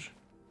damage.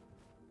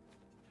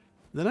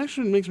 That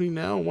actually makes me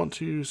now want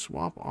to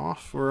swap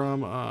off for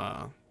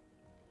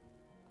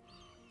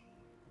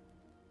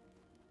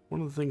one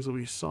of the things that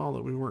we saw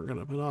that we weren't going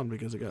to put on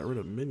because it got rid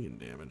of minion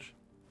damage.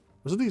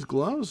 Was it these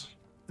gloves?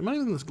 It might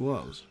have been these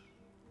gloves.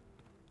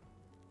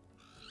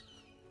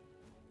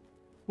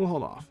 We'll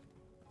hold off.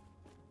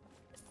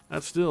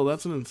 That's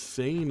an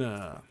insane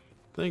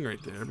thing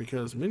right there,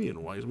 because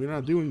minion-wise, we're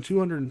not doing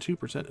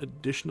 202%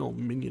 additional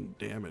minion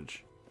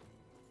damage.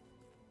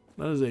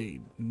 That is a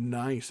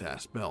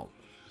nice-ass belt.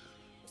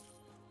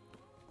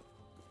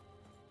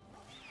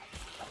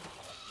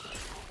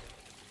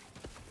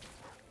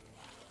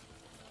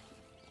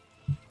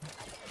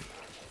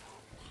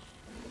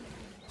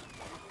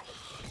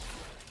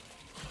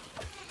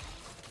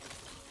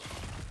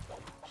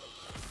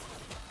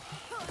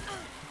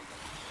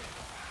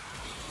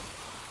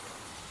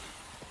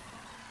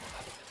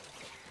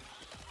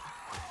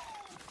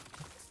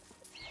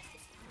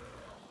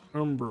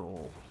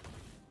 Umbral.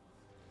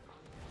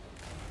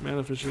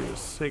 Manifesting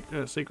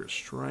a sacred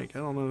strike. I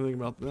don't know anything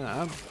about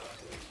that.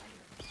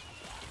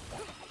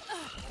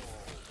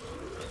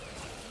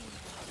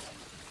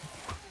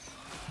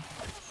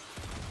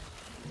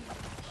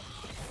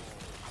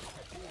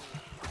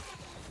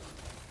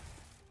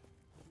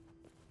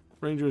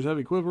 Ranger's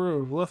heavy quiver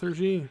of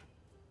lethargy.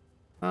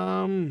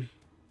 It's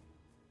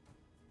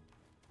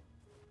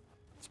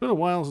been a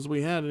while since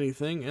we had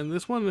anything, and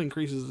this one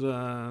increases.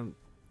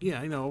 Yeah,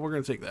 I know. We're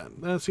gonna take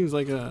that. That seems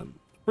like a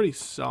pretty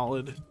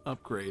solid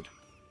upgrade.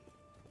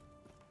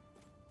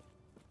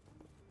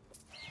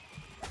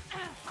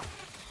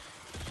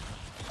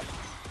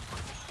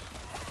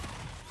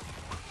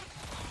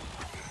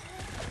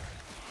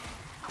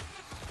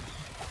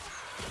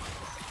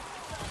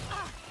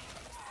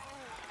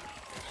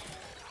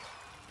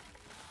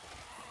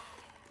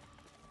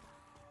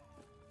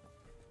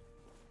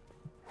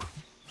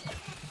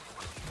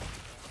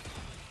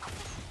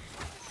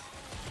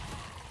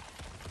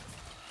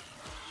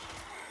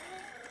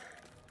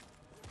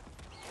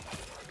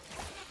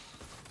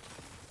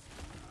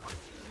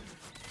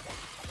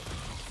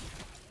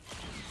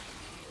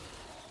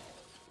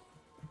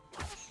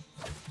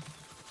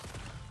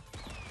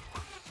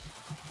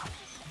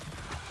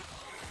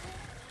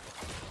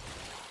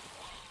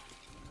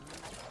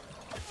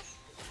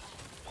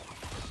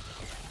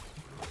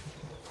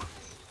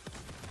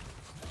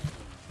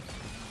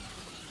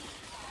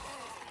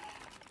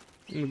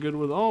 I'm good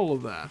with all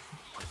of that.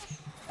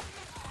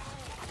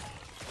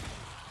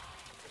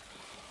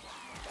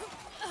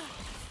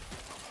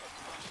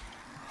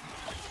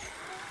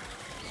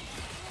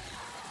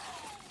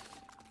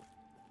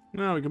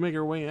 Now we can make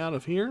our way out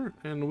of here,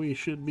 and we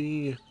should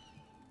be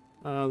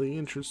the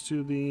entrance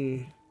to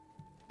the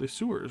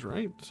sewers,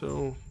 right?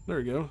 So there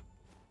we go.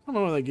 I don't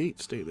know why that gate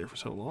stayed there for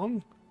so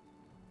long.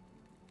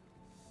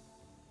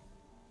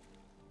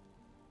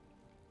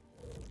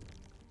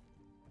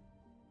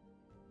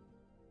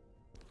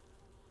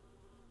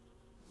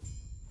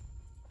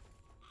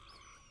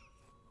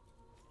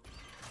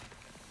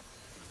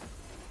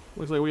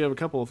 Looks like we have a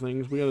couple of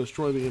things. We gotta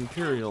destroy the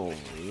Imperial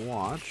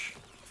Watch.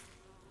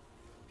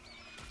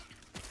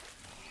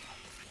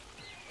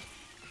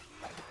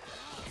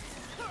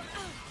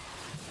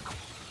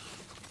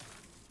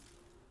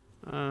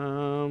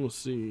 Let's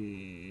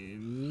see.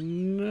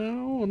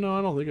 No,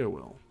 I don't think I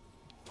will.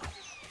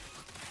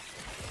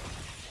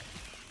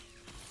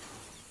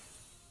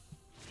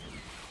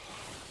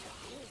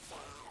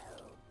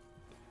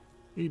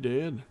 He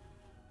did.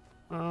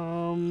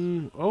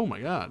 Oh my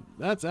god.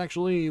 That's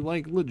actually,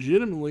 like,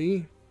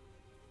 legitimately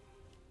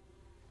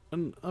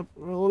an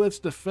well, that's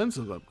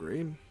defensive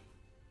upgrade.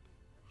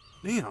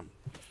 Damn.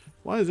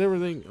 Why is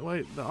everything,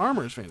 wait, the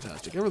armor is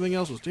fantastic. Everything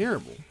else was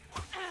terrible.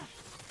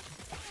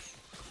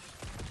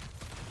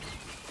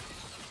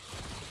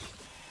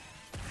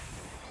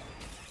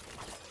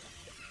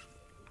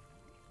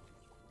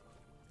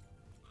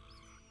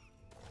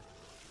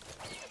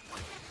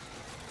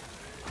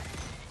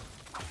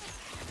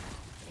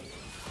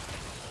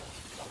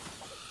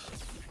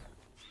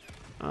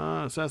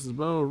 Assassin's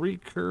Bow,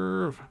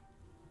 recurve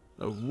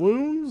of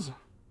wounds.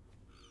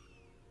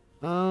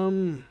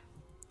 I'll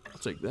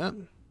take that.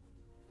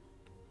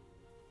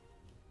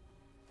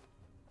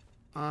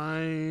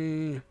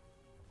 We're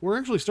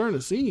actually starting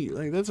to see,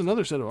 like, that's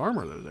another set of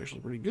armor that is actually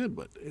pretty good,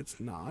 but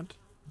it's not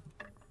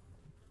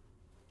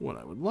what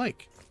I would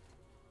like.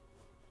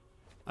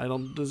 I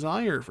don't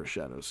desire for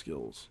shadow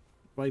skills.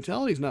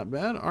 Vitality's not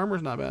bad,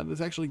 armor's not bad. This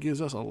actually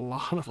gives us a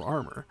lot of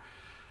armor.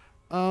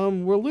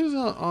 We're losing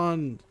out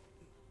on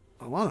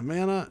a lot of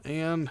mana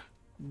and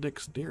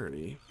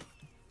dexterity.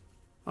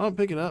 I'll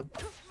pick it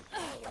up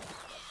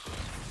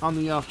on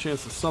the off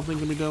chance that something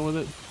can be done with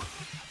it.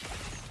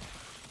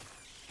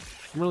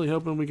 I'm really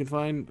hoping we can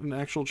find an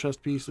actual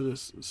chest piece that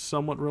is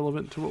somewhat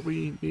relevant to what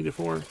we need it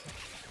for.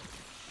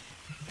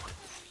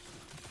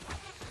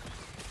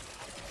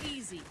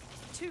 Easy.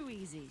 Too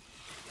easy.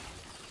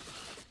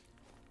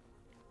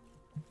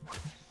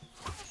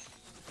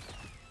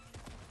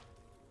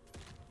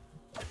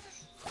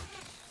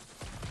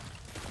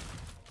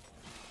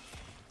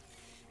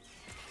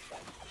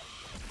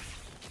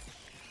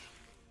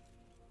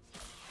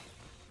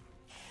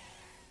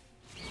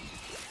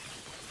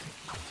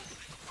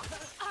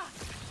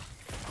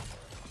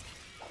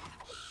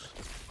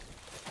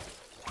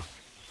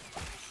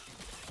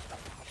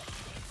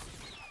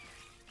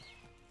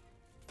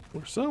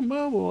 We're so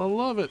mobile. I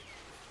love it.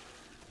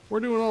 We're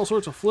doing all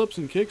sorts of flips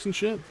and kicks and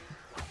shit.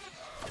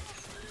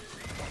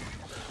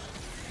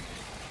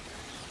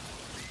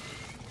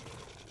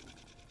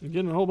 And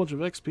getting a whole bunch of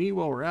XP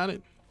while we're at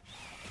it.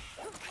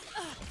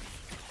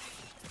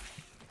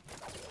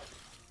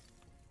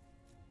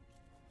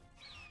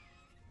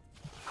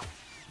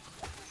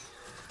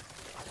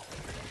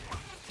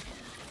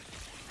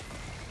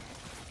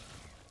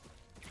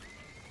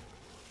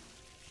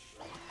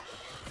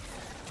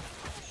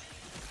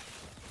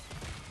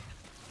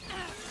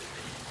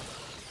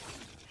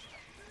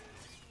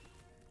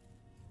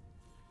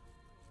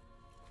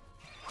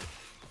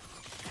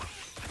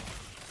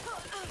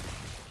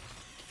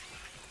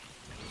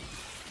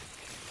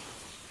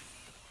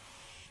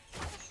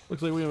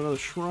 Looks like we have another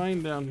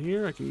shrine down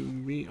here. I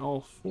can be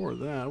all for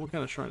that. What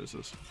kind of shrine is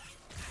this?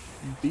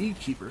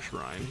 Beekeeper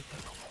shrine.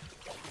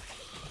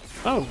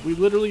 Oh, we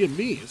literally get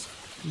bees.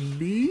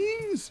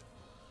 Bees?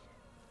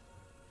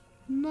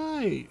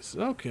 Nice.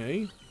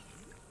 Okay.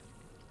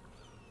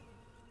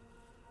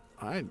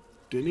 I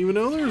didn't even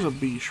know there was a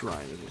bee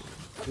shrine in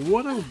here.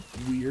 What a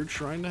weird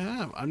shrine to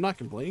have. I'm not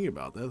complaining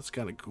about that. It's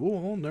kind of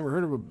cool. Never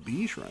heard of a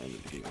bee shrine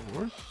in the game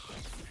before.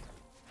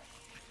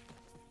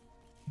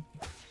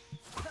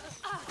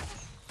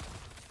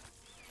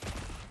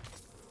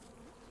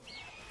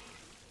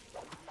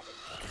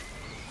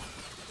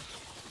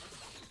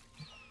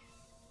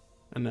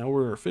 And now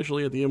we're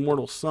officially at the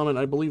Immortal Summit.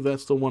 I believe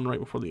that's the one right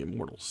before the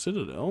Immortal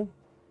Citadel.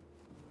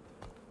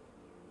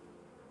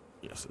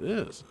 Yes, it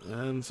is.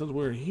 And since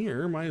we're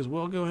here, might as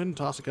well go ahead and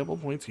toss a couple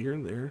points here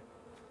and there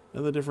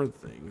and the different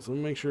things. Let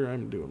me make sure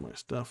I'm doing my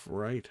stuff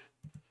right.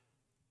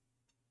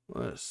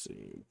 Let's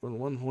see. Put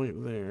 1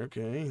 point there.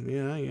 Okay.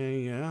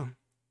 Yeah.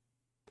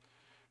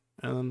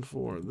 And then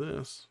for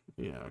this.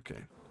 Yeah,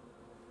 okay.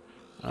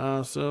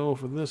 So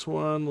for this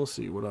one, let's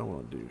see what I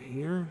want to do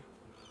here.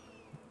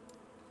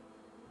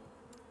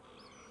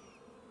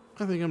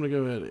 I think I'm going to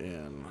go ahead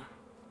and...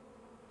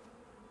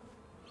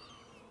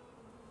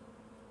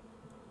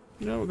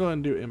 we'll go ahead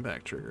and do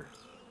impact trigger.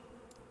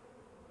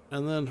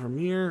 And then from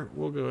here,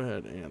 we'll go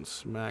ahead and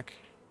smack.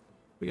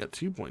 We got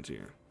 2 points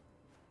here.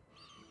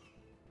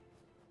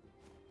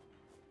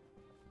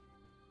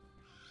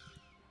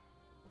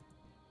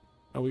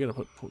 Oh, we got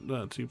to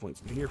put 2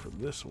 points in here for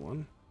this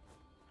one.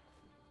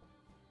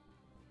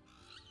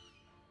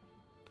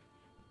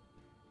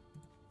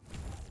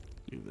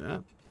 Do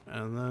that.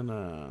 And then,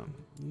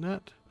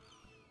 net.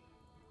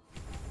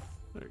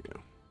 There you go.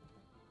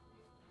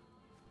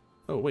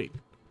 Oh, wait.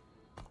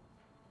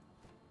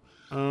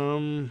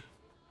 Let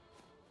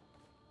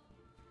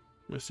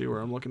me see where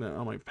I'm looking at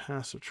on my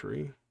passive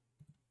tree.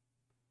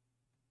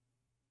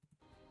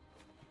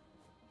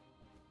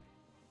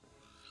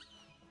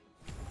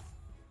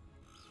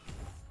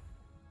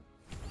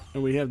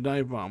 And we have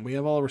dive bomb. We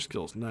have all of our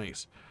skills.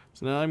 Nice.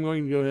 So now I'm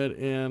going to go ahead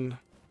and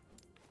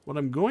what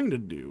I'm going to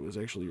do is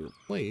actually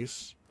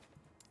replace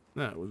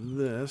that with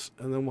this,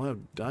 and then we'll have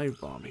dive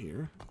bomb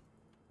here.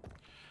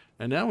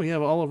 And now we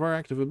have all of our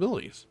active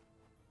abilities.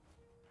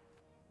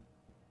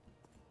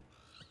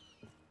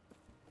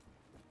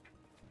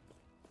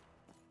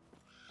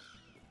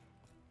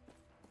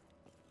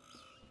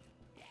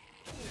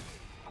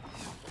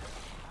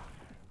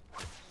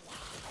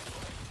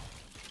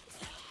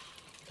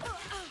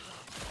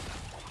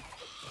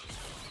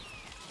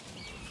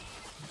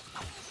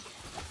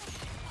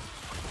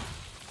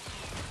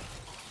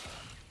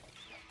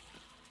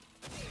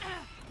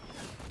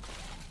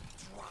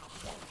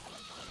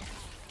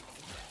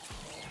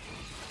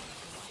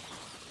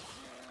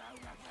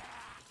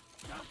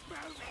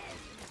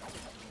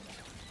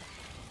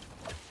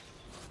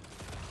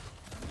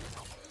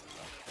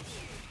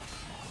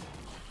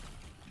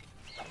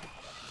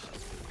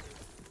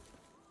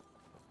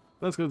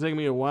 That's going to take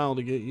me a while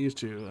to get used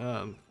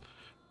to.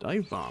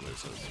 Dive bomb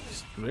is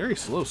a very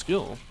slow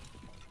skill.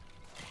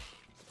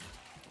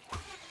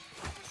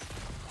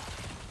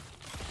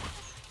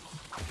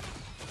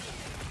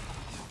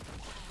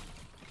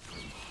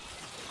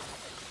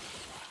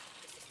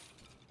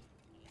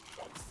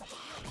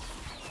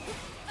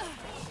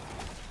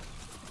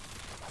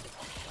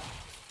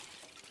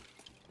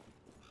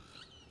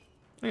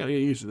 I gotta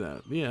get used to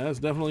that. Yeah, that's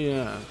definitely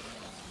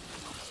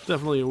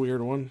a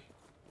weird one.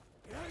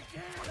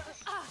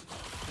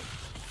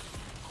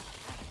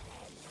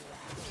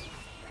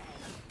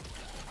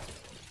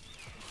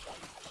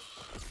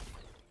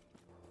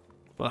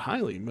 But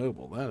highly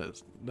mobile, that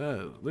is,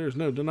 there's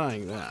no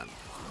denying that.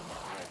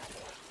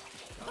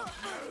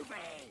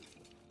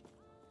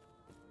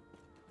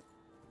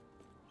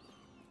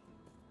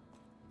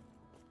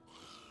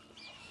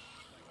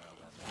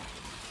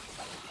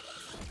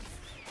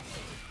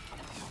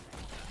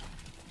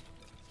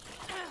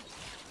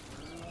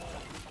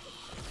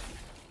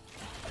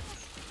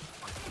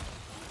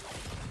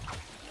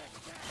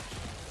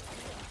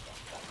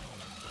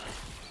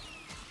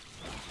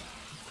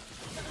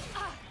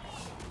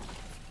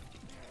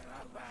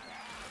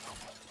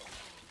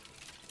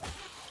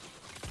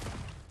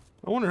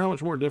 I wonder how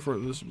much more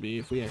different this would be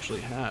if we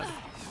actually had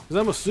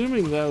Because I'm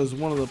assuming that was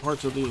one of the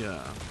parts of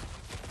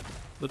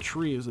the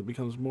trees that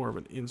becomes more of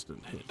an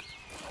instant hit.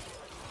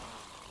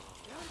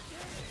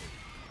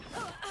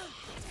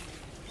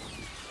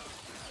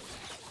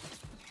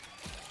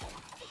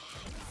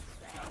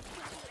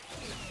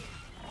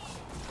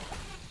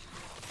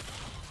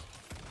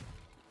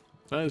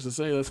 I used to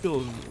say that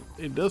skill,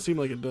 it does seem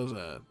like it does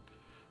a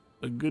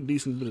good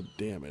decent bit of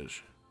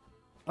damage.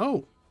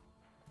 Oh!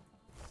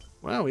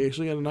 Wow, we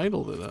actually got an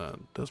idol that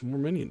does more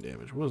minion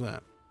damage. What was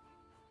that?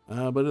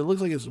 But it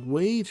looks like it's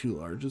way too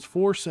large. It's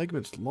 4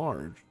 segments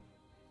large.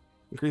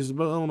 Increases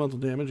both elemental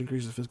damage,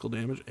 increases physical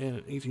damage, and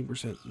an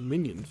 18%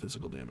 minion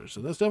physical damage.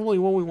 So that's definitely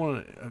one we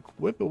want to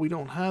equip, but we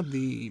don't have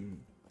the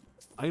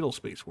idle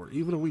space for it,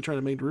 even if we try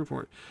to make room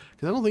for it.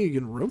 Because I don't think you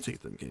can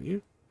rotate them, can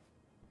you?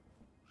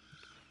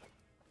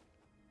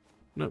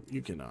 Nope,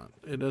 you cannot.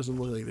 It doesn't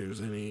look like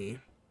there's any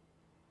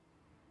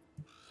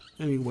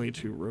way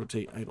to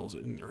rotate idols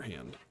in your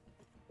hand.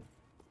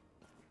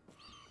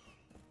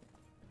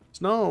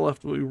 So now all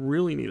left we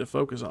really need to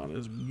focus on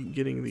is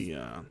getting the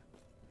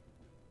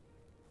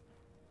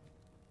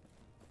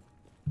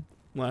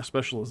last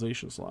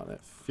specialization slot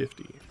at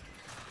 50.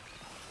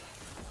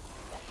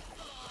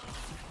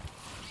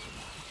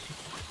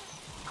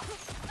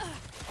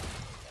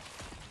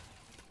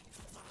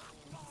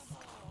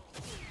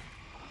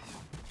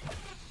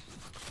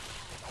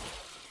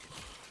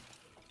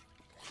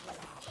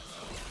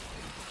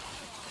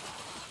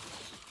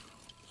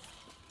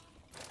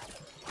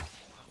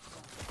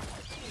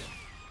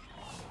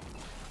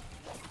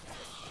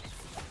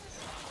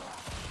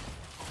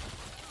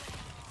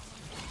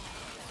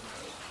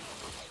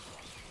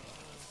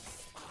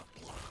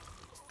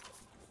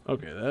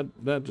 Okay,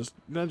 that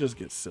just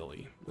gets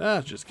silly.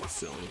 That just gets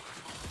silly.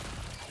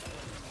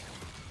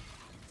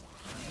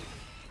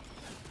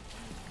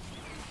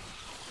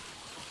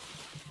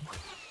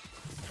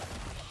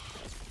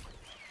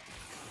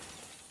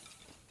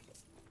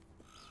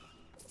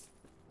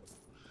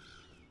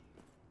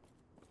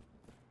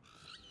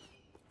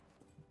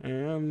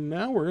 And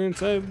now we're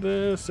inside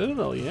the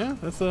Citadel, yeah?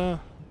 That's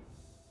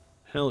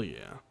hell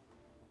yeah.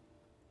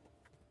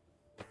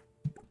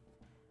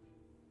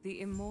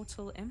 The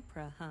immortal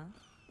emperor, huh?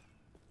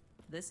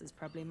 This is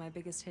probably my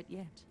biggest hit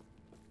yet.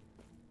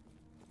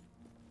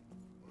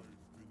 I've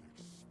been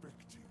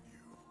expecting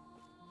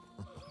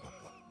you.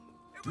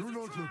 Do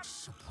not look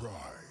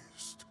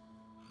surprised.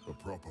 A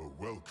proper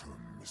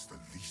welcome is the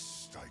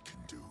least I can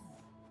do.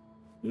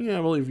 Yeah,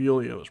 I believe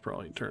Yulia was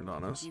probably turned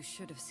on us. You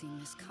should have seen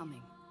this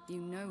coming. You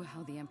know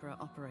how the Emperor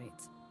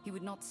operates. He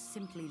would not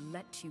simply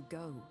let you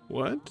go.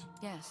 What?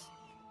 Yes.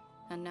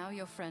 And now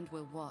your friend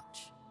will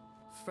watch,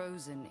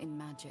 frozen in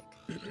magic,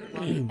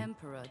 while the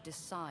Emperor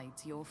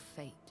decides your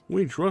fate.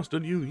 We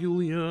trusted you,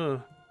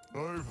 Yulia.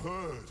 I've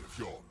heard of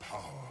your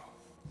power.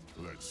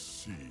 Let's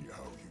see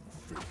how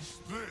you face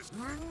this.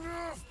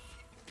 Enough!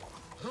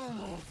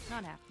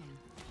 Not happening.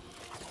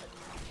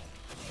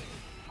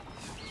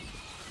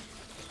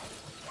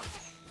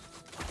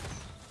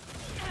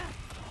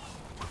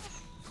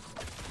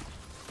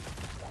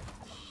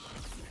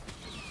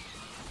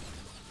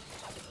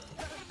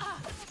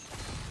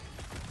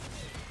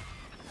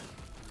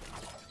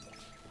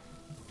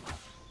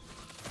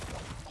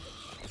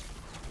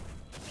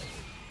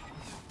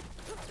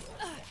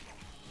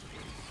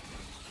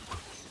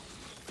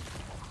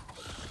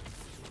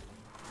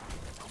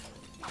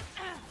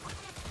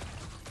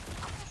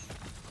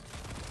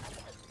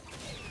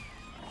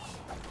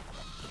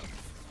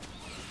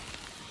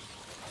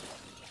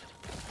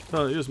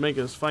 Oh, they just make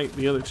us fight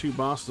the other 2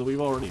 bosses that we've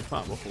already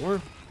fought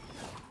before.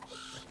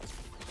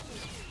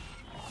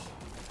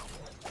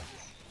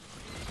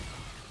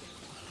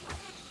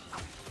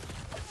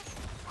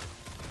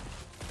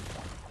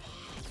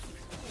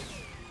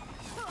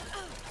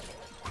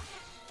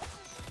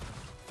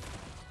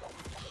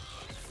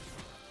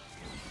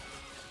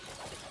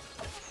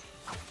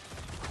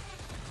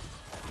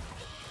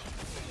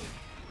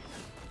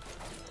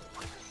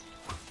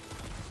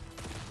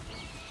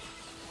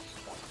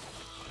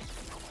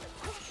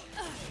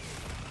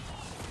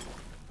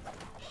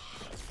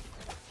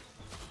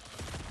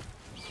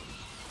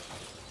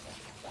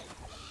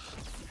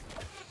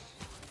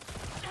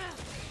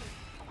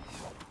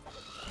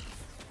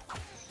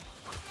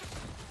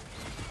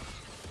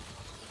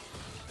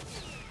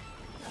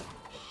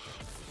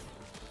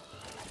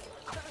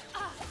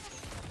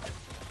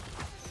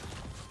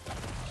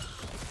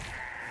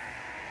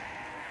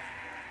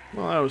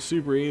 Well, that was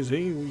super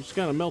easy. We just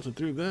kind of melted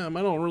through them.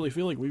 I don't really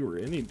feel like we were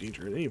in any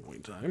danger at any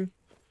point in time.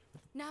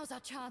 Now's our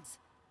chance.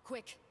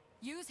 Quick,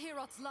 use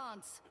Herot's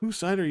lance. Whose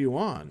side are you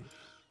on?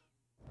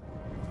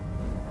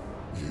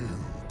 You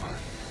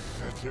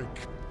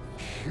pathetic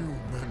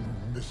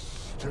human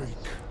mistake.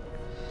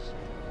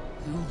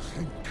 You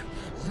think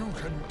you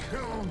can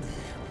kill me?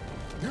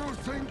 You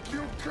think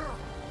you can?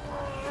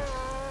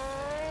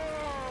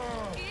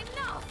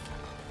 Enough!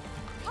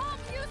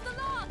 Can't use the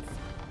lance!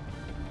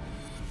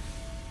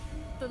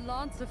 The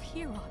lance of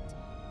Herot.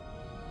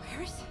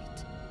 Where is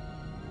it?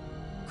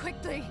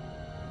 Quickly!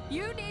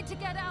 You need to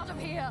get out of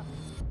here!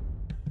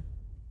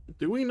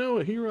 Do we know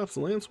what Heroth's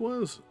lance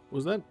was?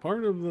 Was that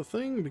part of the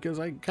thing? Because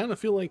I kind of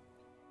feel like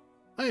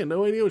I had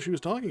no idea what she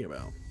was talking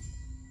about.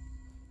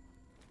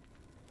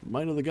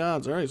 Might of the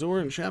Gods. Alright, so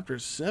we're in chapter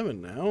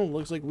 7 now.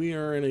 Looks like we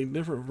are in a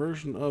different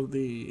version of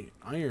the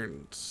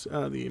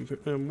the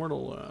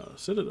Immortal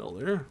Citadel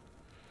there.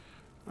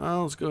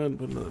 Let's go ahead and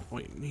put another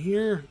point in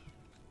here.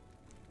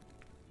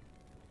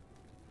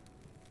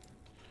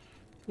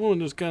 Woman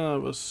just kind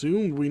of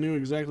assumed we knew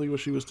exactly what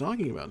she was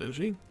talking about, didn't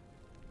she?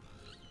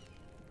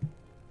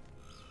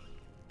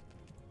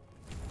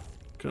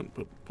 Couldn't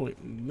put a point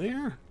in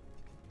there.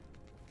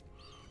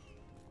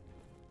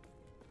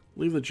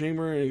 Leave the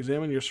chamber and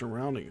examine your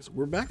surroundings.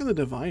 We're back in the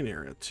Divine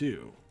Era,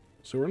 too.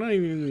 So we're not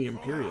even in the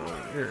Imperial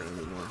Era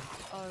anymore.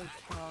 Oh,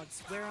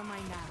 gods, where am I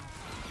now?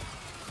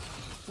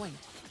 Wait,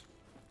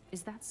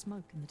 is that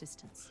smoke in the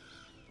distance?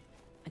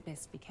 I'd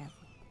best be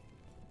careful.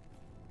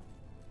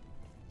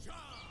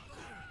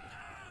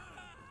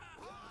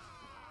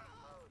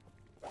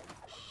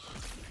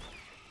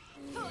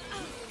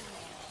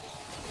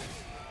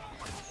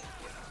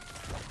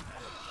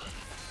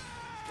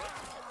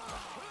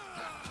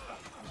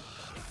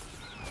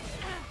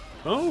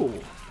 Oh!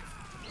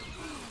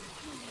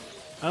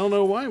 I don't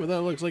know why, but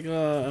that looks like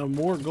a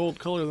more gold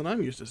color than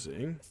I'm used to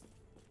seeing.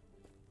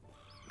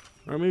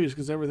 Or maybe it's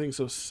because everything's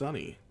so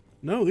sunny.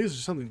 No, these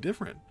are something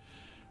different.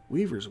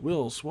 Weaver's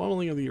Will,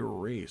 Swaddling of the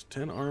Erased,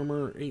 10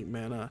 armor, 8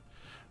 mana,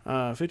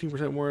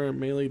 15% more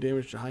melee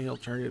damage to high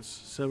health targets,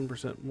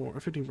 7% more,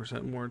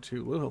 15% more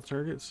to low health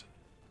targets,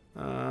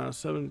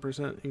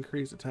 7%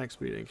 increased attack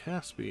speed and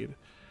cast speed.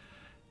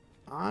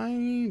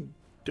 I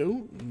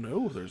don't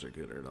know if those are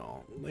good at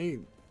all.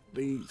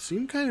 They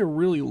seem kind of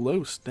really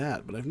low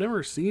stat, but I've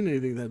never seen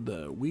anything that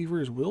the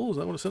Weaver's Will, is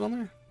that what it said on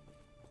there?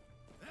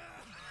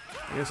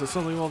 I guess it's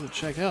something we'll have to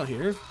check out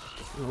here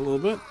in a little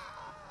bit.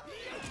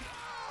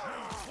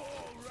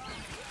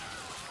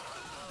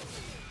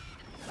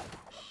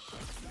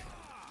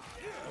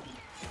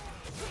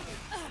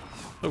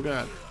 Oh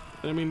god,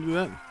 I didn't mean to do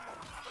that.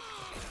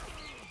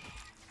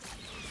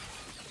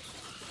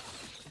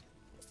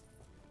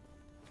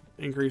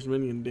 Increased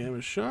minion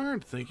damage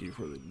shard, thank you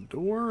for the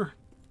door.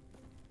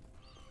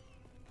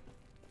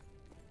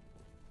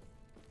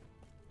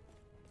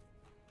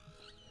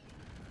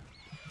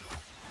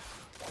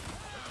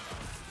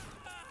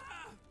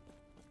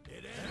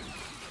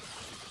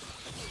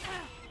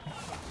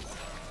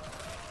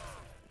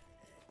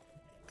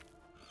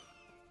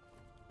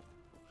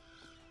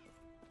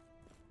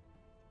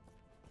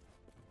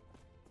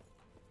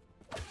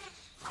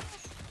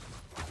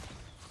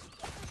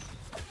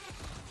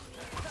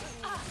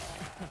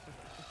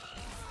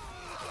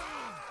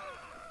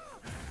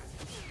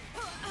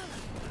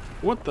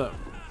 What the?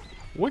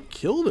 What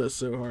killed us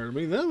so hard? I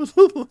mean, that was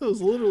that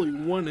was literally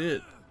one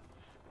hit.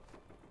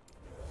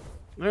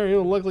 Alright,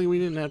 well, luckily we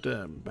didn't have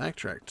to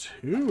backtrack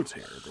too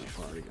terribly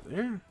far to get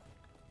there.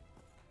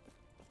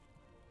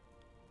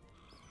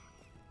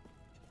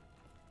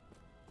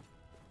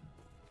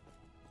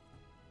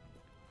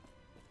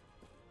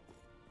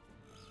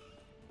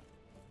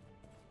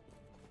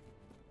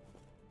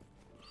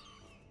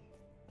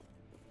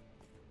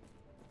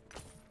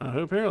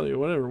 Apparently,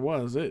 whatever it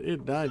was,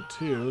 it died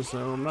too, so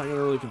I'm not going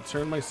to really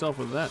concern myself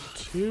with that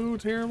too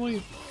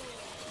terribly.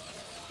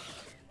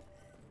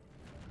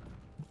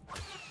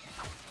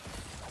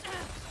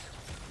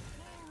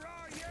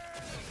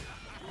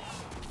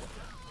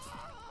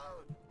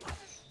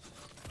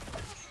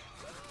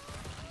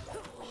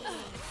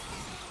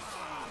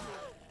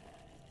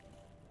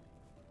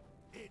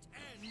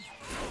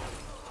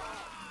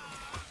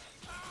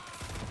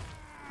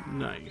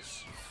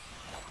 Nice.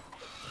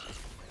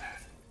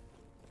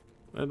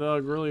 That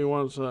dog really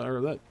wants,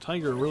 or that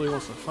tiger really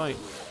wants to fight.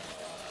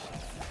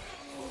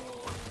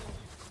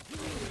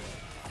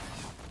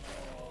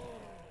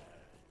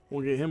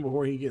 We'll get him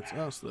before he gets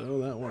us, though.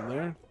 That one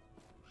there.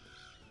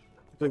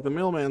 Looks like the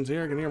mailman's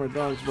here. I can hear my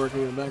dogs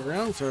barking in the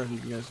background. Sorry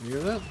if you guys can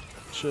hear that.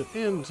 Should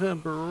end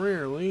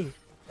temporarily.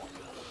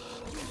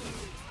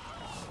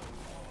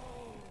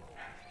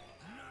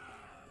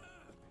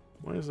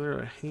 Why is there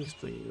a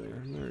haste thingy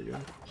there? There we go.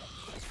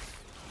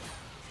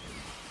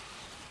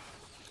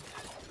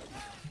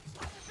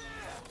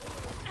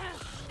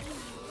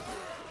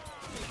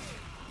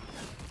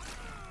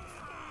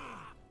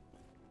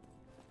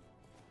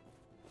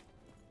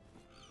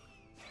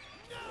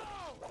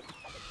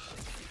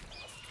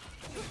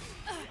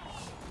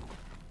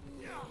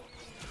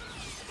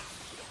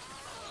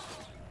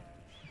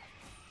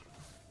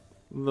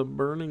 The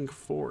Burning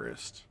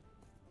Forest.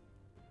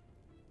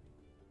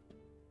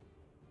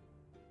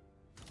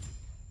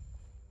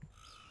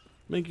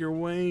 Make your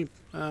way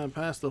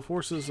past the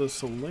forces of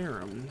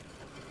Solarum.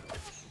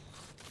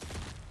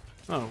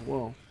 Oh,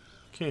 well.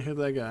 Can't hit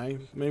that guy.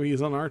 Maybe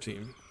he's on our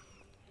team.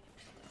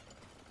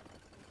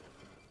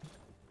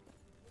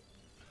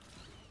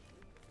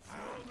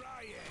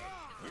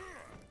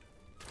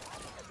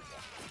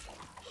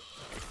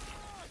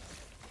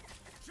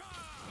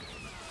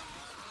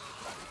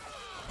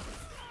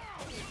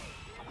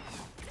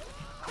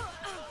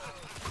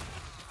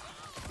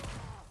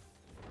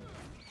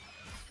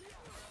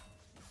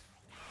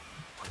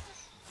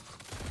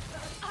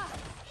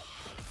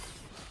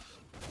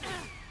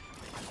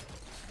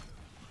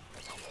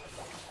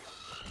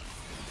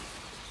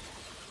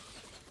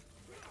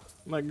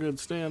 that good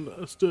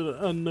stood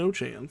a no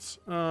chance.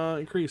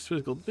 Increased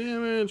physical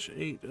damage,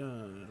 8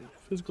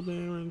 physical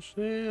damage.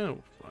 Yeah,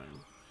 fine.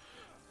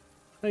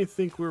 I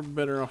think we're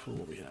better off with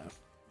what we have.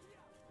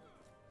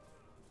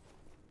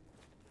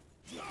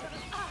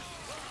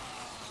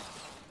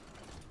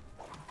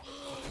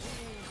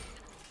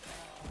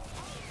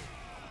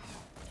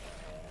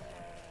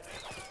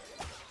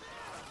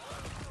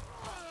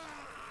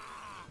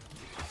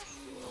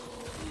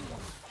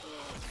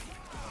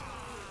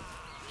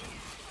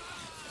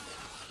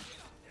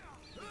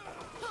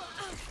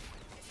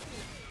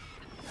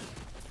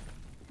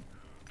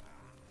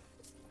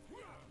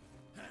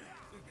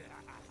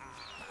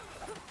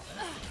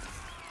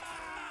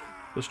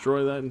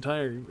 Destroy that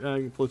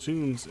entire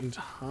platoon's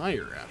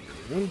entire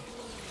afternoon.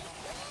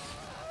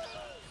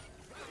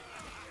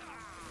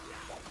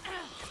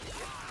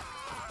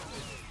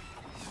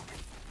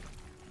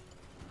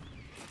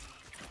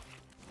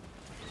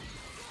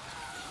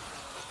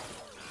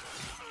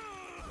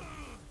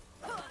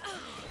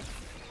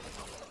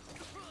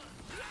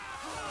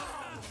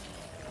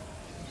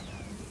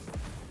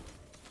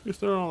 Who's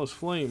throwing all this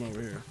flame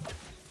over here?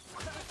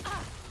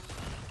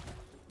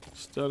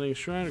 Stunning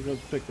Shrine, I'm going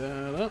to pick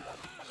that up.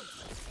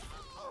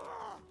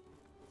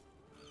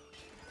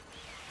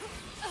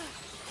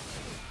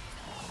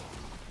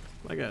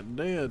 I got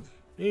dead.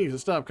 He needs to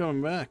stop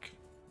coming back.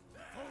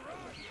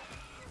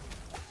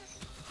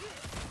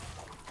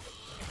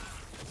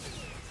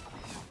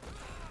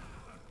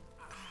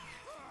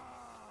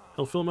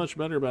 He'll feel much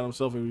better about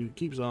himself if he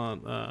keeps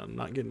on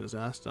not getting his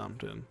ass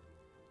stomped in.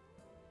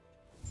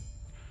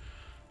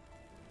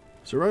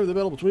 Survive the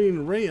battle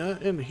between Rhea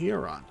and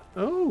Hierot.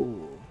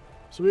 Oh,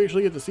 so we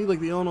actually get to see like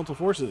the elemental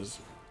forces.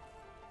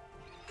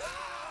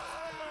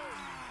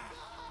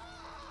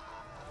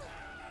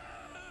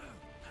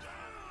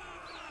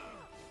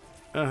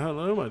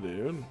 Hello, my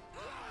dude.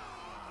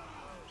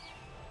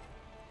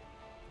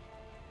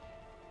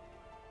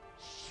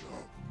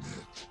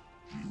 Submit.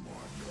 You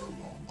are no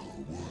longer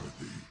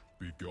worthy.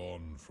 Be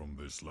gone from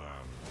this land.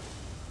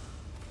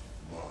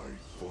 My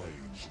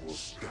flames will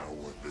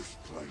scour this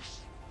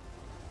place.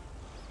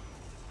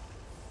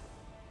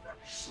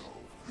 So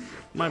be it.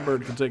 My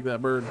bird can take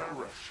that bird.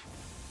 Perish.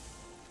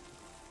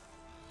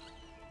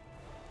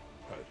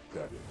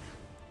 Pathetic.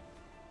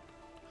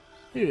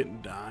 He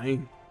didn't die.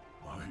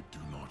 I do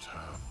not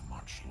have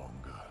much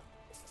longer.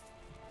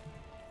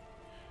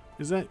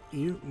 Is that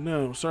you?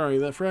 No, sorry,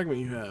 that fragment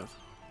you have.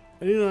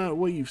 I do not know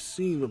what you've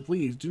seen, but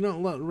please do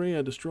not let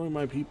Rhea destroy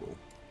my people.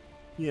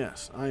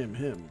 Yes, I am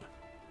him.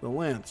 The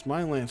lance,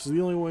 my lance, is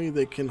the only way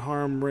that can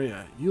harm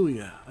Rhea.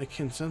 Yulia, I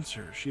can sense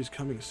her. She is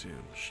coming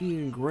soon. She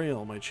and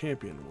Grail, my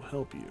champion, will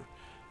help you.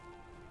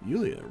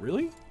 Yulia,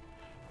 really?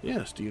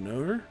 Yes, do you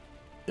know her?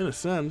 In a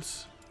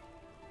sense.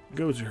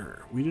 Go to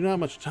her. We do not have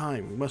much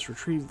time. We must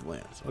retrieve the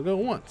lance. I'll go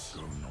once.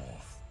 Go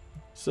north.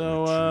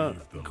 So,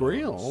 Retrieve the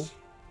Grail, lance.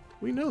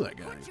 we know that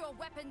guy. Put your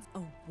weapons.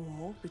 A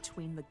war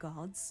between the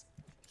gods?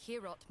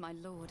 Hierot, my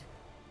lord.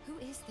 Who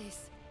is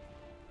this?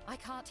 I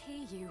can't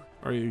hear you.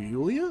 Are you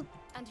Yulia?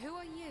 And who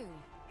are you?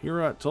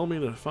 Hierot told me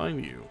to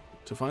find you,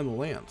 to find the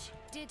lance.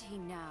 Did he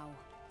now?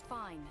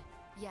 Fine.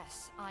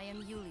 Yes, I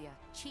am Yulia,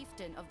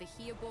 chieftain of the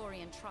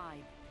Hyoborian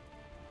tribe.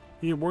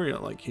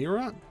 Hyoboria, like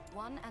Hierot?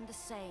 One and the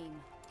same.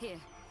 Here,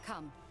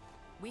 come.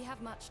 We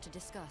have much to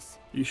discuss.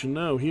 You should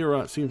know,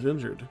 Hierot seems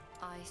injured.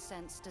 I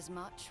sensed as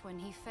much when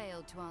he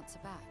failed to answer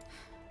back.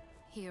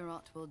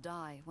 Hierot will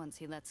die once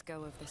he lets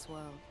go of this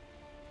world.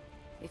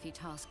 If he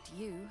tasked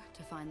you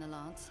to find the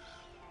lance,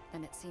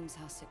 then it seems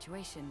our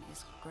situation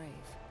is grave.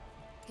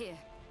 Here,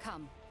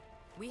 come.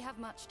 We have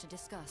much to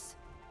discuss.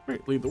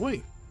 Right, lead the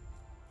way.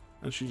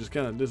 And she just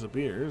kind of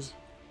disappears.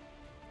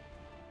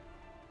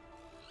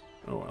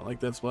 Oh, I like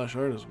that splash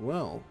art as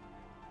well.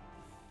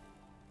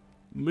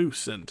 Moose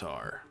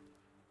Centaur.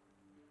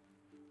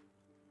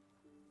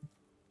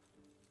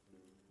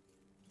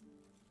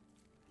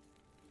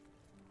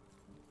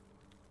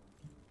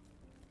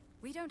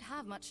 We don't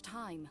have much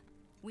time.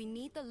 We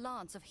need the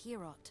lance of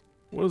Hierot.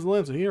 What is the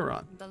lance of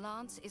Hierot? The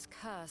lance is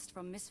cursed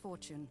from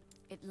misfortune.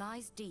 It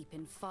lies deep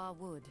in far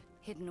wood,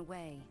 hidden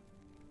away.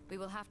 We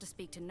will have to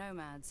speak to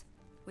nomads,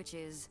 which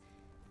is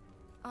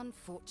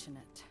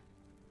unfortunate.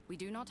 We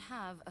do not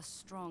have a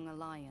strong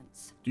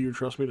alliance. Do you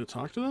trust me to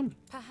talk to them?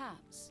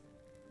 Perhaps.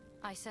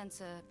 I sense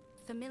a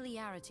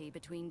familiarity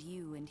between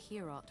you and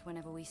Hierot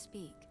whenever we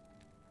speak.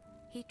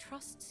 He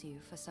trusts you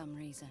for some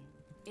reason.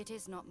 It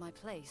is not my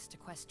place to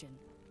question.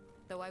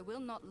 Though I will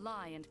not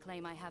lie and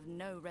claim I have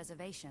no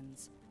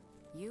reservations.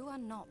 You are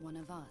not one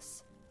of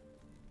us.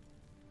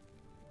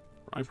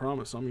 I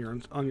promise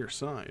I'm on your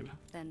side.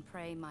 Then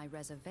pray my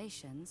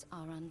reservations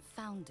are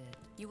unfounded.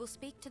 You will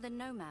speak to the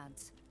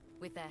nomads.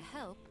 With their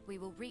help, we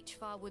will reach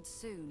Farwood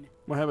soon.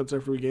 What happens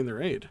after we gain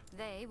their aid?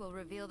 They will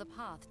reveal the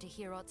path to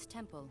Hierot's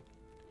temple.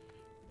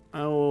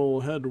 I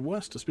will head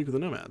west to speak with the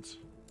nomads.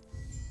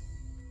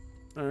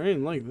 Alright,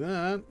 and like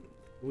that,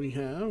 we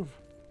have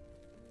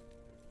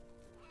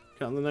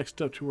gotten the next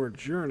step to our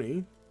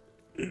journey.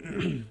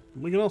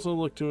 We can also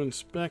look to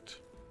inspect.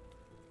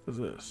 What is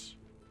this?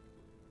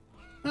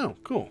 Oh,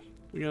 cool.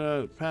 We got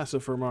a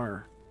passive from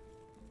our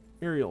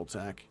aerial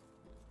attack.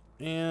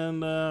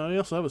 And we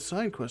also have a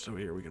side quest over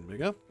here we can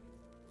pick up.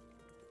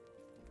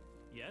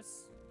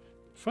 Yes?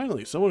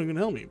 Finally, someone who can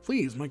help me.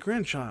 Please, my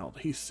grandchild.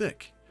 He's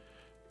sick.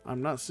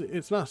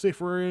 It's not safe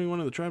for anyone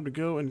in the tribe to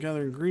go and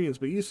gather ingredients,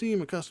 but you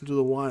seem accustomed to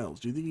the wilds.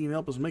 Do you think you can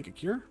help us make a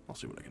cure? I'll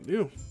see what I can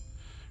do.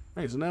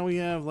 Alright, so now we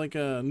have like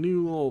a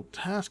new little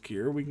task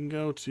here we can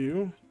go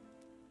to.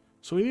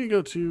 So we need to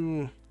go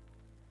to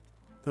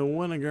the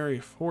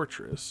Wenigari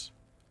Fortress.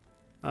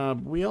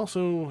 We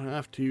also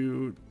have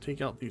to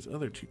take out these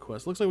other two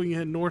quests. Looks like we can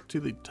head north to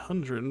the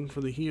Tundra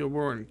for the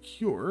Heoborn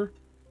Cure,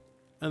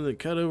 and then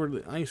cut over to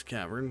the Ice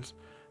Caverns,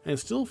 and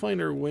still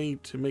find our way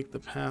to make the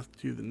path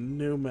to the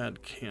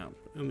Nomad Camp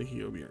in the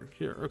Heoborn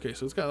Cure. Okay,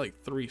 so it's got like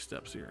 3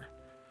 steps here.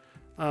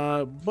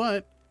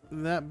 But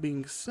that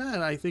being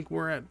said, I think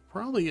we're at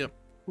probably a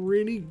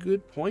pretty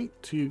good point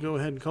to go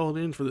ahead and call it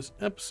in for this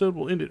episode.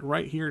 We'll end it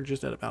right here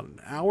just at about an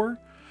hour.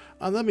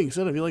 That being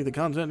said, if you like the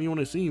content and you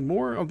want to see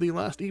more of the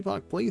Last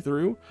Epoch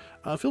playthrough,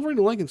 feel free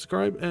to like and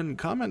subscribe and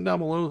comment down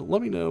below.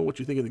 Let me know what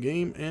you think of the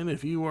game, and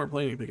if you are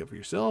planning to pick it up for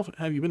yourself,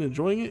 have you been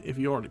enjoying it if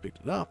you already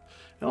picked it up,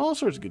 and all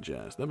sorts of good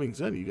jazz. That being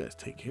said, you guys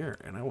take care,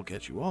 and I will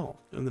catch you all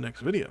in the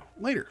next video.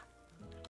 Later.